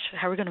get that?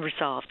 How are we going to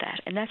resolve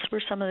that? And that's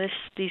where some of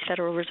these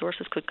federal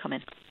resources could come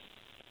in.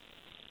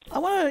 I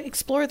want to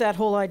explore that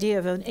whole idea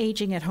of an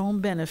aging at home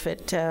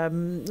benefit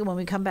when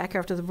we come back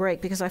after the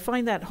break, because I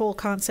find that whole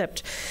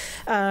concept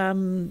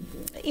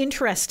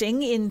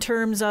interesting in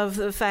terms of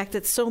the fact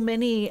that so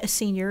many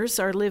seniors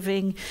are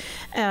living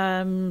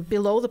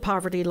below the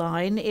poverty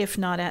line, if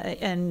not,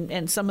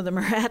 and some of them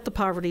are at the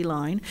poverty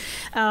line,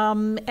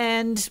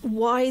 and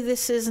why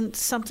this isn't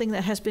something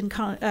that has been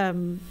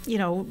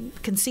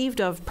conceived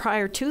of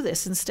prior to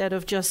this, instead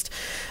of just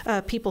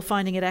people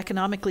finding it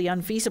economically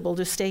unfeasible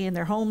to stay in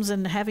their homes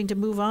and having to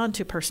move on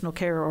to personal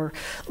care or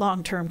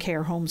long-term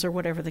care homes or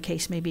whatever the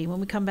case may be. When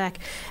we come back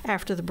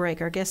after the break,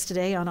 our guest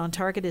today on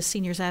Target is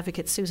Seniors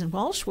Advocate Susan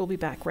Walsh. We'll be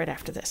back right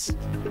after this.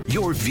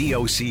 Your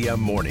VOCM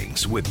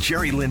mornings with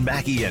Jerry Lynn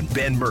Mackey and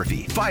Ben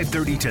Murphy,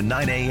 5:30 to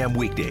 9 a.m.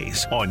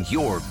 weekdays on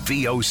your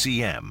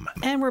VOCM.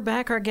 And we're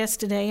back. Our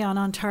guest today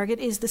on Target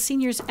is the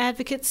Seniors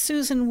Advocate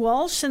Susan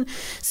Walsh. And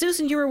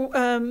Susan, you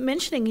were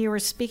mentioning you were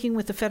speaking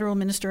with the federal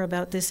minister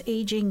about this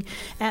aging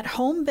at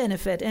home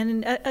benefit.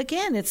 And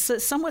again,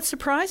 it's somewhat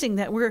surprising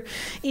that we're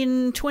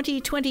in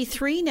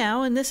 2023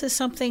 now, and this is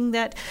something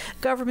that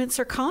governments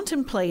are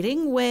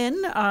contemplating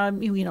when,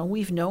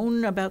 we've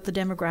known about the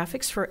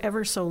demographics for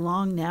ever so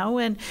long now,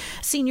 and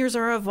seniors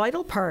are a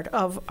vital part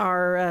of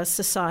our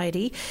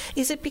society.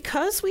 Is it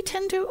because we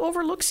tend to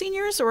overlook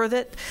seniors, or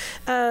that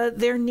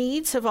their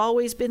needs have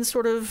always been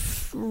sort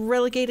of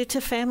relegated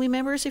to family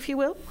members, if you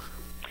will?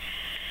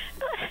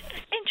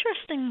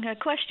 Interesting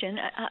question.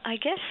 I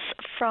guess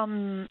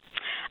from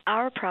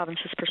our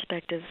province's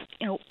perspective,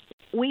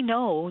 we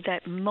know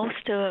that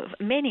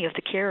many of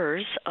the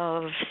carers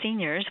of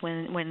seniors,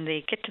 when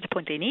they get to the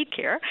point they need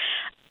care,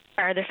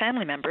 are their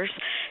family members.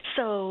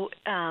 So,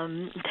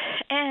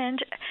 and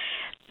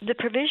the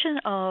provision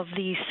of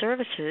these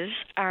services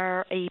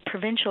are a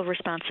provincial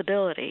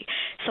responsibility.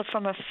 So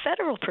from a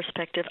federal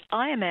perspective,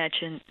 I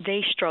imagine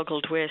they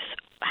struggled with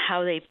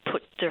how they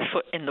put their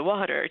foot in the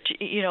water.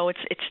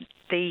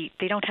 They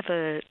don't have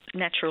a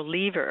natural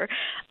lever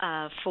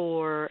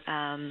for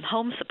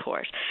home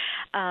support.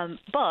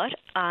 But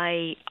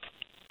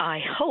I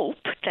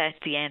hope that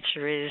the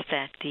answer is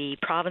that the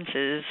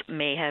provinces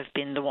may have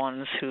been the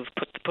ones who've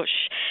put the push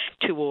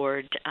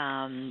toward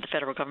the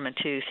federal government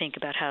to think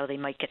about how they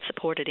might get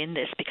supported in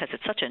this, because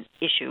it's such an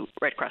issue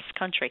right across the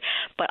country.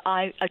 But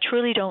I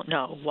truly don't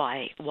know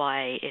why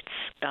it's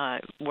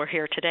we're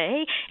here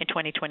today in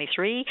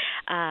 2023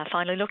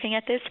 finally looking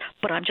at this,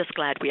 but I'm just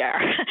glad we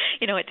are.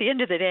 At the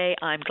end of the day,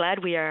 I'm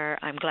glad we are.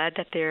 I'm glad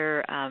that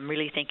they're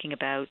really thinking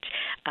about,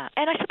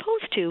 and I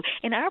suppose too,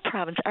 in our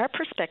province, our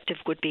perspective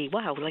would be,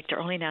 wow, like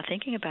they're only now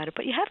thinking about it.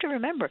 But you have to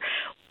remember,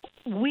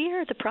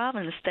 we're the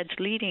province that's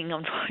leading,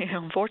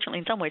 unfortunately,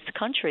 in some ways, the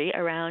country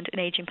around an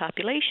aging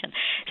population.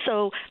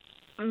 So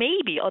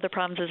maybe other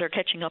provinces are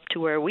catching up to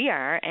where we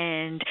are.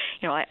 And,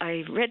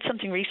 I read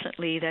something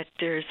recently that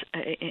there's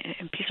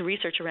a piece of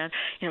research around,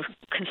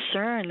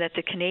 concern that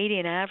the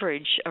Canadian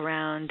average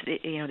around, the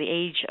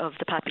age of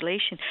the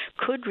population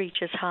could reach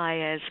as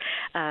high as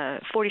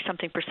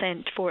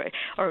 40-something%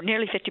 or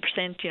nearly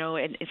 50%,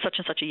 in such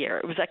and such a year.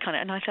 It was that kind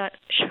of, and I thought,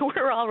 sure,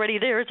 we're already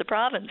there as a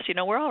province.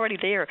 We're already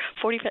there.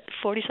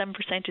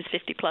 47% is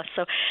 50 plus.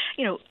 So,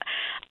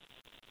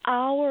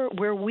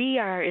 where we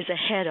are is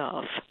ahead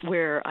of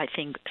where I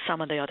think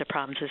some of the other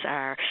provinces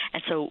are,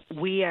 and so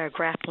we are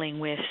grappling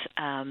with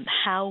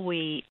how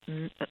we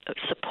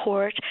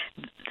support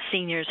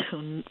seniors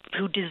who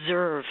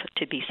deserve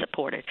to be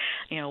supported.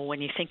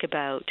 When you think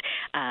about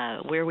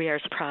where we are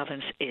as a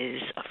province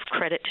is of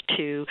credit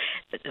to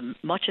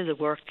much of the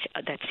work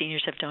that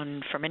seniors have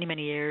done for many,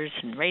 many years,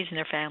 and raising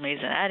their families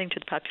and adding to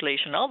the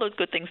population, all those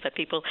good things that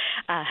people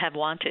have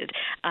wanted,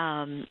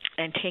 and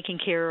taking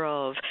care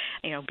of,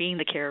 being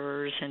the carers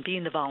and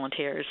being the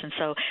volunteers. And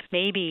so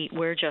maybe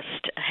we're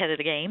just ahead of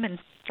the game, and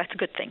that's a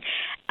good thing.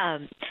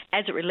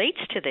 As it relates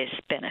to this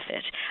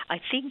benefit, I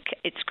think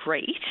it's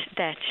great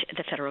that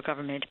the federal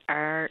government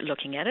are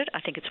looking at it.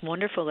 I think it's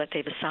wonderful that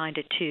they've assigned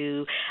it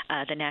to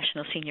the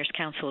National Seniors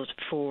Council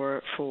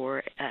for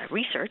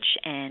research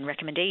and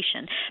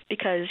recommendation,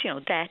 because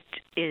that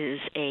is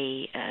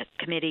a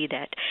committee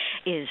that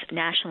is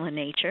national in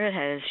nature. It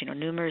has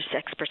numerous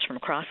experts from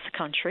across the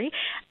country,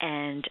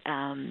 and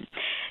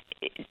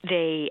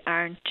they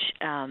aren't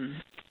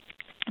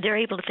they're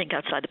able to think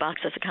outside the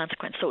box as a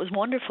consequence. So it was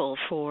wonderful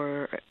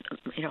for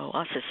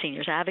us as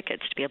seniors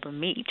advocates to be able to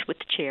meet with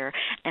the chair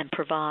and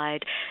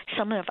provide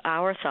some of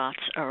our thoughts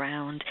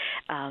around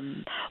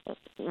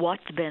what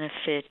the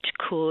benefit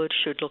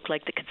should look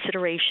like, the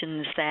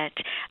considerations that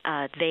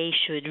they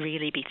should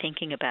really be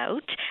thinking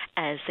about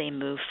as they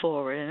move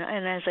forward.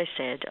 And as I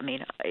said,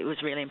 it was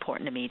really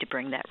important to me to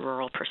bring that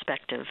rural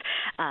perspective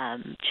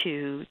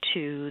to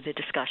the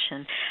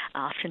discussion.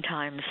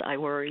 Oftentimes I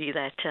worry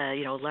that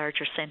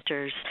larger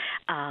centers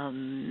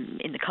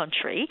in the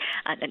country,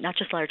 and not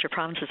just larger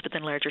provinces, but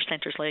then larger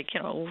centers like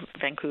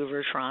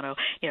Vancouver, Toronto.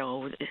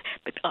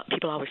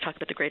 People always talk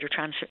about the Greater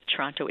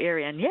Toronto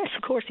area, and yes,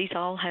 of course, these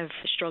all have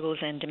struggles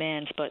and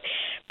demands. But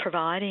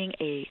providing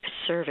a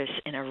service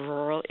in a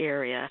rural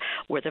area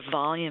where the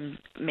volume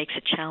makes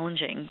it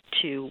challenging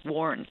to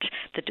warrant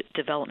the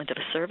development of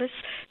a service,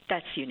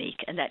 that's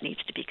unique, and that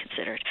needs to be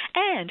considered.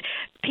 And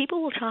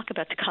people will talk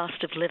about the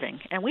cost of living,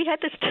 and we had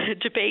this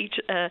debate.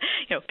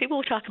 People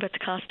will talk about the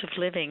cost of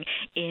living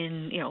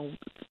in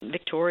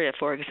Victoria,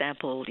 for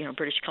example,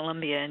 British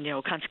Columbia, and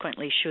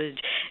consequently should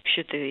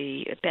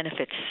the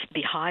benefits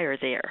be higher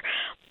there.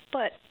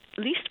 But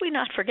least we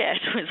not forget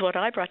was what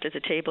I brought to the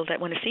table, that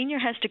when a senior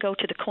has to go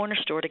to the corner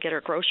store to get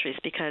her groceries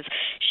because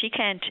she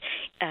can't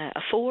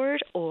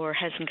afford or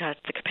hasn't got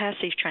the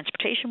capacity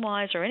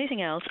transportation-wise or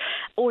anything else,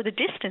 or the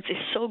distance is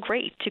so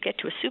great to get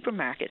to a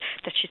supermarket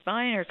that she's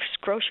buying her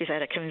groceries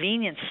at a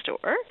convenience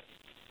store,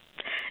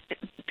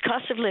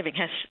 cost of living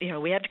has,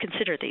 we have to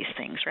consider these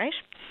things, right?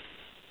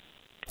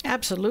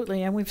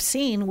 Absolutely, and we've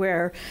seen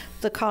where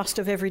the cost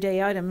of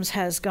everyday items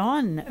has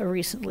gone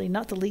recently,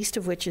 not the least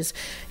of which is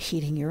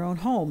heating your own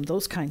home,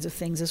 those kinds of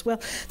things as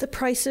well. The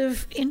price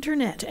of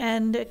internet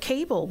and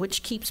cable,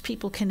 which keeps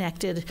people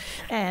connected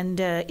and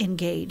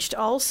engaged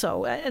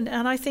also. And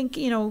I think,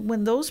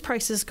 when those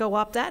prices go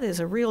up, that is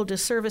a real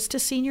disservice to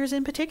seniors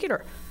in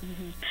particular.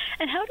 Mm-hmm.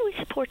 And how do we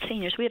support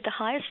seniors? We have the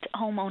highest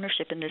home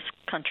ownership in this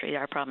country,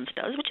 our province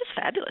does, which is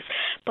fabulous.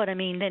 But,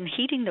 then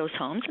heating those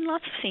homes, and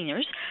lots of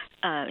seniors,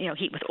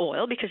 heat with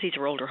oil because these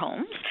are older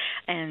homes,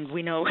 and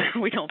we know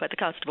about the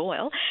cost of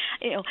oil.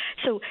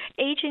 So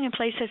aging in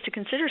place has to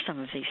consider some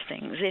of these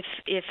things.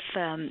 If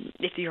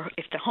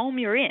the home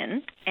you're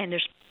in and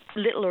there's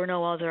little or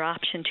no other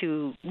option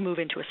to move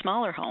into a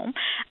smaller home,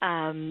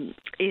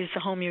 is the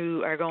home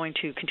you are going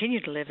to continue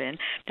to live in,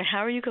 then how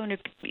are you going to,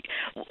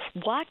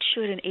 what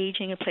should an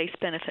aging in place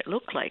benefit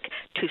look like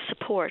to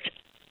support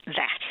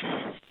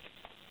that?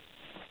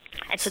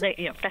 And so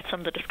that's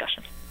some of the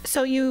discussion.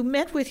 So you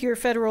met with your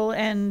federal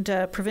and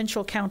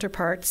provincial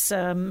counterparts,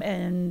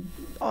 and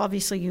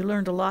obviously you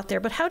learned a lot there.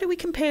 But how do we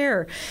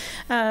compare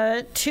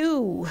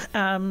to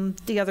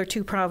the other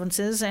two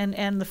provinces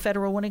and the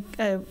federal when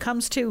it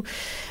comes to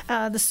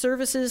the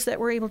services that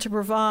we're able to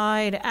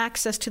provide,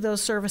 access to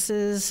those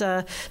services,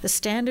 the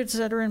standards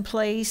that are in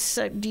place?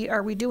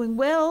 Are we doing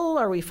well?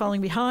 Are we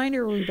falling behind?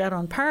 Or are we about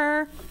on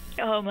par?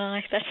 Oh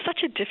my, that's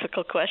such a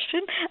difficult question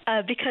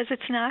because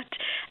it's not.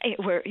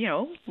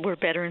 We're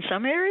better in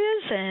some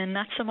areas and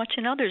not so much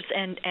in others,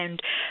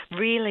 and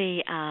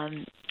really.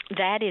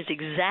 That is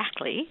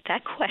exactly,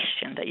 that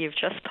question that you've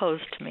just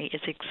posed to me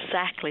is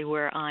exactly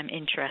where I'm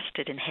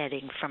interested in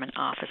heading from an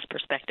office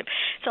perspective.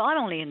 So I'm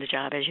only in the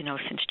job, as you know,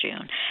 since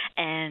June,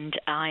 and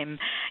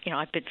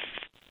I've been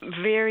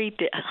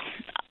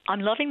I'm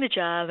loving the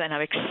job, and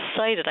I'm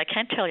excited. I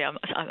can't tell you.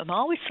 I'm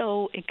always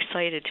so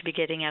excited to be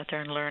getting out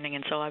there and learning,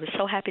 and so I was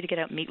so happy to get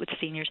out and meet with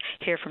seniors,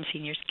 hear from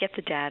seniors, get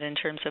the data in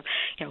terms of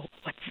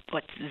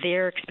what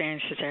their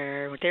experiences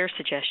are, what their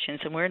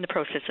suggestions, and we're in the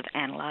process of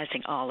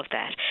analyzing all of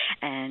that,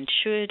 and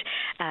should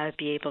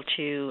be able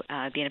to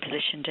be in a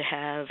position to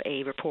have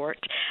a report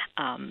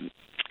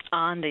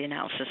on the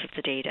analysis of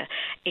the data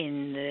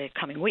in the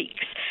coming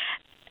weeks.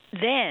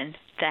 Then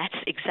that's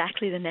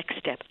exactly the next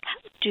step.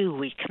 How do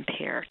we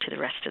compare to the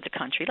rest of the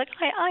country? Like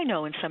I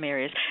know in some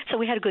areas. So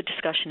we had a good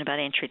discussion about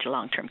entry to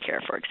long-term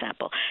care, for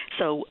example.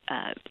 So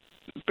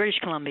British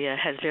Columbia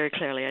has very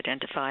clearly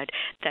identified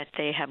that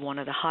they have one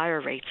of the higher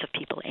rates of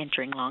people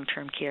entering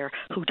long-term care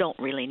who don't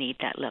really need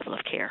that level of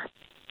care.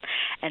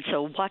 And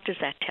so what does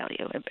that tell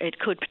you? It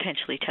could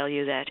potentially tell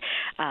you that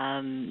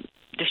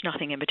there's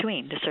nothing in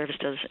between. The service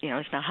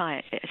it's not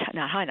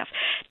high enough.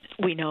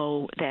 We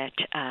know that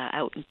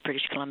out in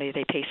British Columbia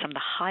they pay some of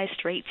the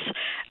highest rates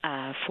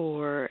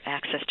for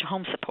access to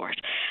home support.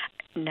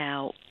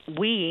 Now,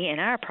 we in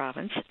our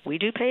province, we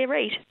do pay a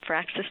rate for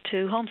access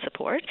to home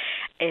support.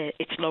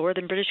 It's lower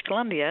than British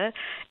Columbia.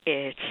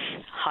 It's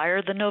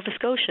higher than Nova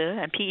Scotia,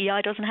 and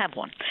PEI doesn't have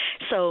one.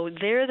 So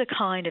they're the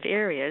kind of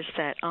areas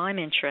that I'm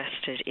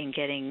interested in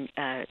getting,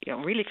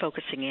 really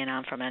focusing in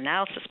on from an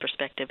analysis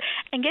perspective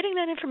and getting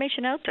that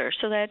information out there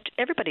so that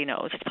everybody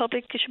knows. It's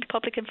public. It should be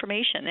public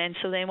information. And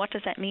so then what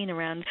does that mean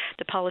around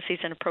the policies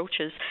and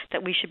approaches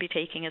that we should be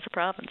taking as a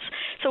province?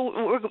 So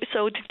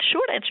the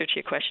short answer to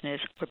your question is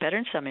we're better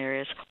in some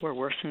areas, we're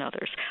worse in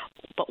others.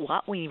 But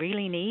what we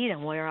really need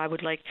and where I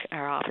would like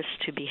our office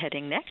to be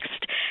heading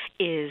next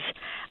is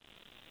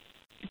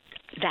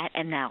that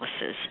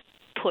analysis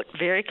put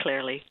very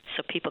clearly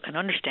so people can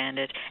understand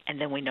it, and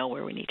then we know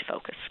where we need to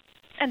focus.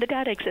 And the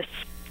data exists.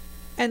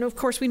 And of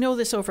course, we know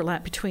this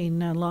overlap between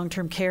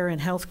long-term care and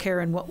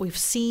healthcare, and what we've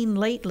seen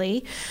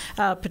lately,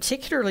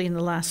 particularly in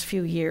the last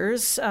few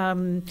years,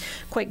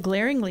 quite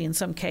glaringly in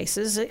some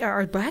cases,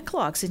 are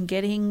backlogs in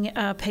getting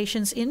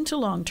patients into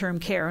long-term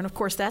care. And of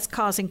course, that's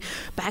causing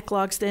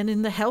backlogs then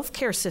in the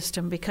healthcare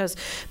system, because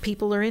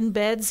people are in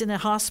beds in a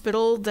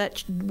hospital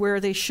where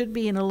they should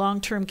be in a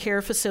long-term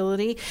care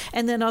facility,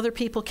 and then other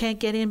people can't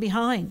get in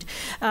behind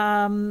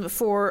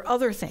for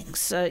other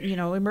things,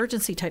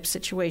 emergency type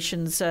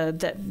situations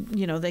that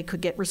they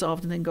could get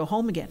resolved and then go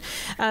home again.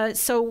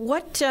 So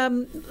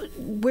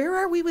where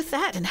are we with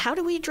that, and how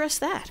do we address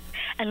that?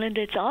 And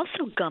Linda, it's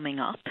also gumming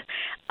up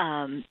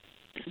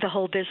the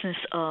whole business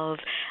of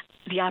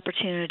the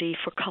opportunity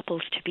for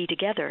couples to be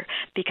together,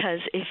 because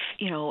if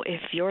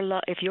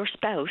your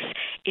spouse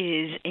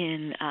is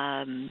in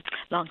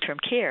long-term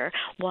care,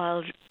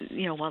 while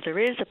there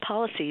is a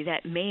policy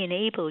that may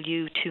enable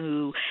you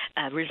to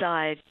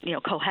reside,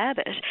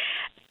 cohabit,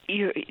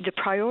 the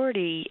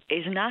priority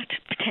is not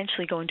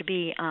potentially going to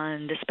be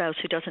on the spouse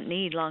who doesn't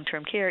need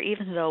long-term care,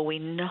 even though we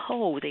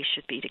know they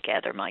should be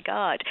together, my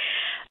God.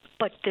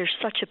 But there's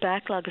such a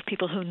backlog of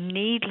people who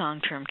need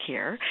long-term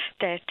care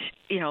that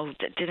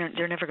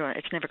they're never going.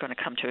 It's never going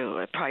to come to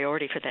a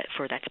priority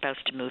for that spouse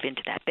to move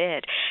into that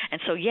bed.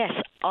 And so yes,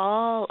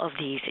 all of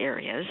these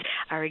areas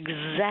are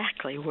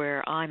exactly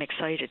where I'm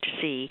excited to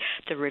see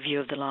the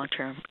review of the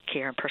long-term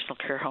care and personal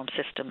care home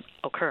system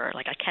occur.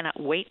 Like, I cannot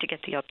wait to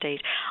get the update.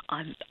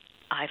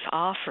 I've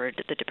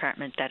offered the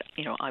department that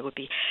I'm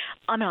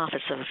an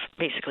office of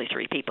basically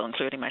 3 people,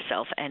 including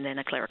myself, and then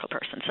a clerical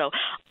person. So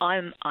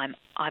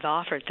I've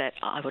offered that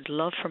I would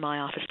love for my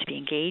office to be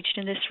engaged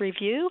in this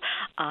review.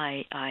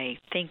 I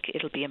think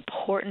it'll be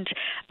important,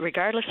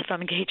 regardless if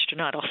I'm engaged or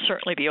not. I'll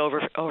certainly be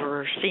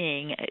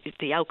overseeing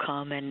the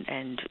outcome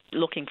and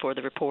looking for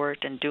the report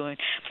and doing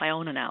my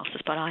own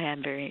analysis. But I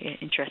am very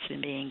interested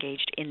in being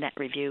engaged in that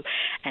review.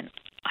 And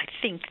I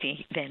think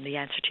the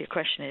answer to your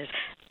question is,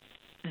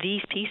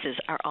 these pieces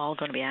are all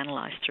going to be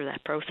analyzed through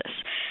that process.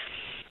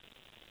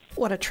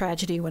 What a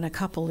tragedy when a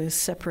couple is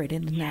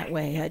separated in that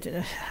way.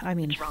 I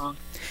mean, it's wrong.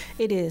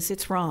 It is.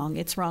 It's wrong.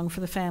 It's wrong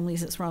for the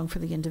families. It's wrong for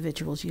the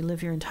individuals. You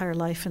live your entire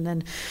life, and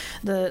then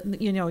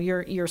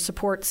your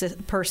support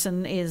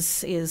person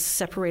is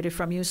separated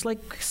from you. It's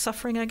like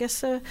suffering, I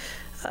guess, a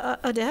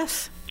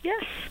death.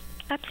 Yes,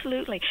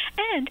 absolutely.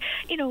 And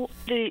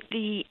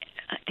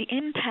the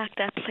impact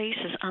that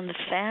places on the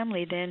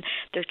family, then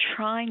they're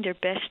trying their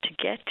best to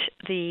get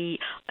the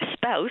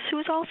spouse, who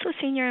is also a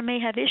senior and may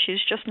have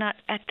issues, just not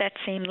at that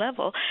same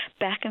level,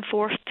 back and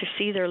forth to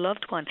see their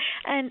loved one.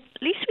 And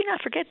at least we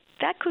not forget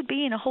that could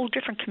be in a whole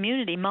different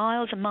community,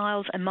 miles and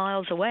miles and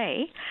miles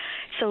away.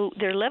 So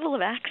their level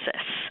of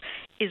access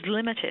is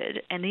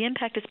limited, and the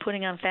impact it's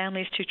putting on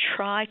families to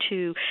try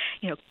to,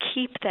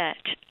 keep that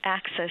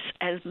access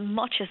as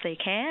much as they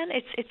can.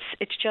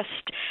 It's just,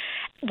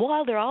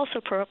 while they're also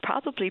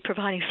probably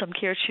providing some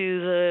care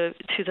to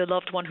the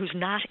loved one who's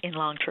not in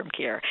long-term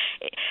care.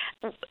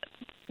 The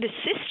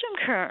system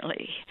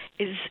currently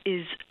is,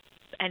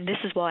 and this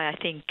is why I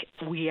think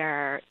we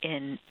are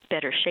in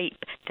better shape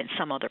than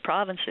some other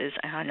provinces,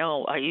 and I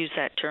know I use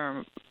that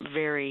term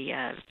very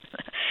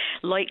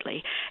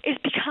lightly, is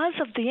because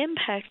of the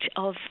impact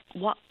of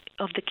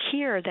the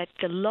care that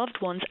the loved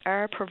ones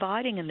are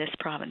providing in this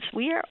province.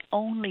 We are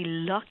only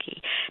lucky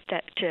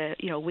that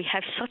we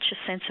have such a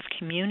sense of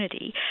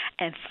community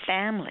and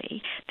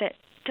family that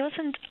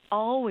doesn't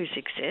always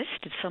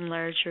exist in some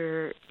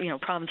larger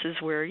provinces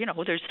where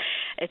there's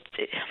the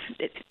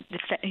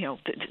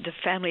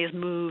family has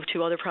moved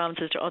to other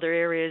provinces, to other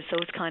areas,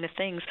 those kind of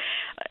things.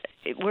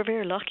 We're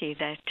very lucky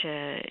that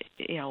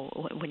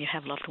when you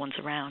have loved ones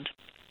around.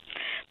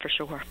 For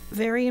sure.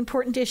 Very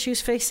important issues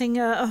facing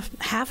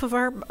half of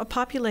our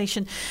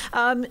population.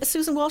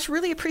 Susan Walsh,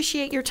 really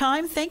appreciate your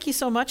time. Thank you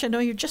so much. I know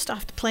you're just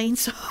off the plane,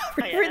 so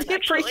I really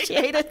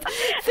appreciate it.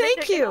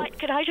 Thank you.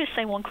 Could I just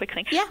say one quick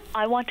thing? Yeah.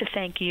 I want to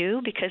thank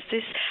you, because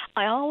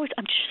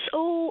I'm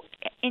so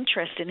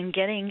interested in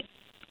getting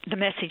the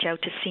message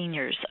out to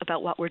seniors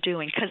about what we're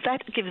doing, because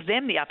that gives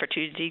them the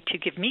opportunity to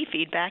give me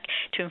feedback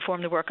to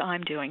inform the work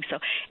I'm doing. So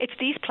it's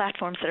these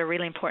platforms that are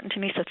really important to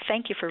me. So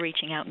thank you for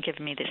reaching out and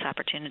giving me this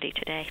opportunity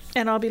today.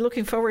 And I'll be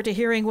looking forward to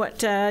hearing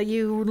what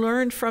you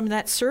learned from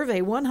that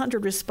survey.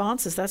 100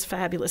 responses. That's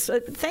fabulous.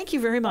 Thank you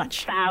very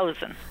much.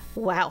 1,000.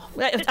 Wow.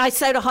 I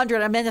said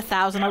 100. I meant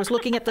 1,000. I was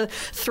looking at the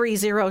 3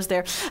 zeros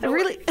there. I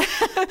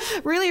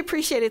really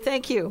appreciate it.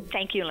 Thank you.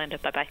 Thank you, Linda.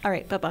 Bye-bye. All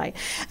right. Bye-bye.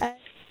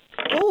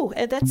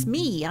 That's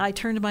me. I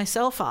turned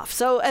myself off.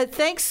 So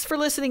thanks for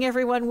listening,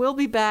 everyone. We'll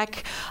be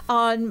back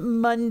on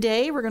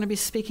Monday. We're going to be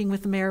speaking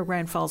with the Mayor of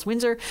Grand Falls,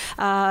 Windsor.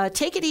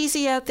 Take it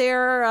easy out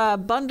there.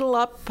 Bundle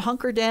up,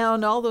 hunker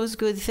down, all those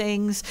good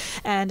things,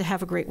 and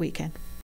have a great weekend.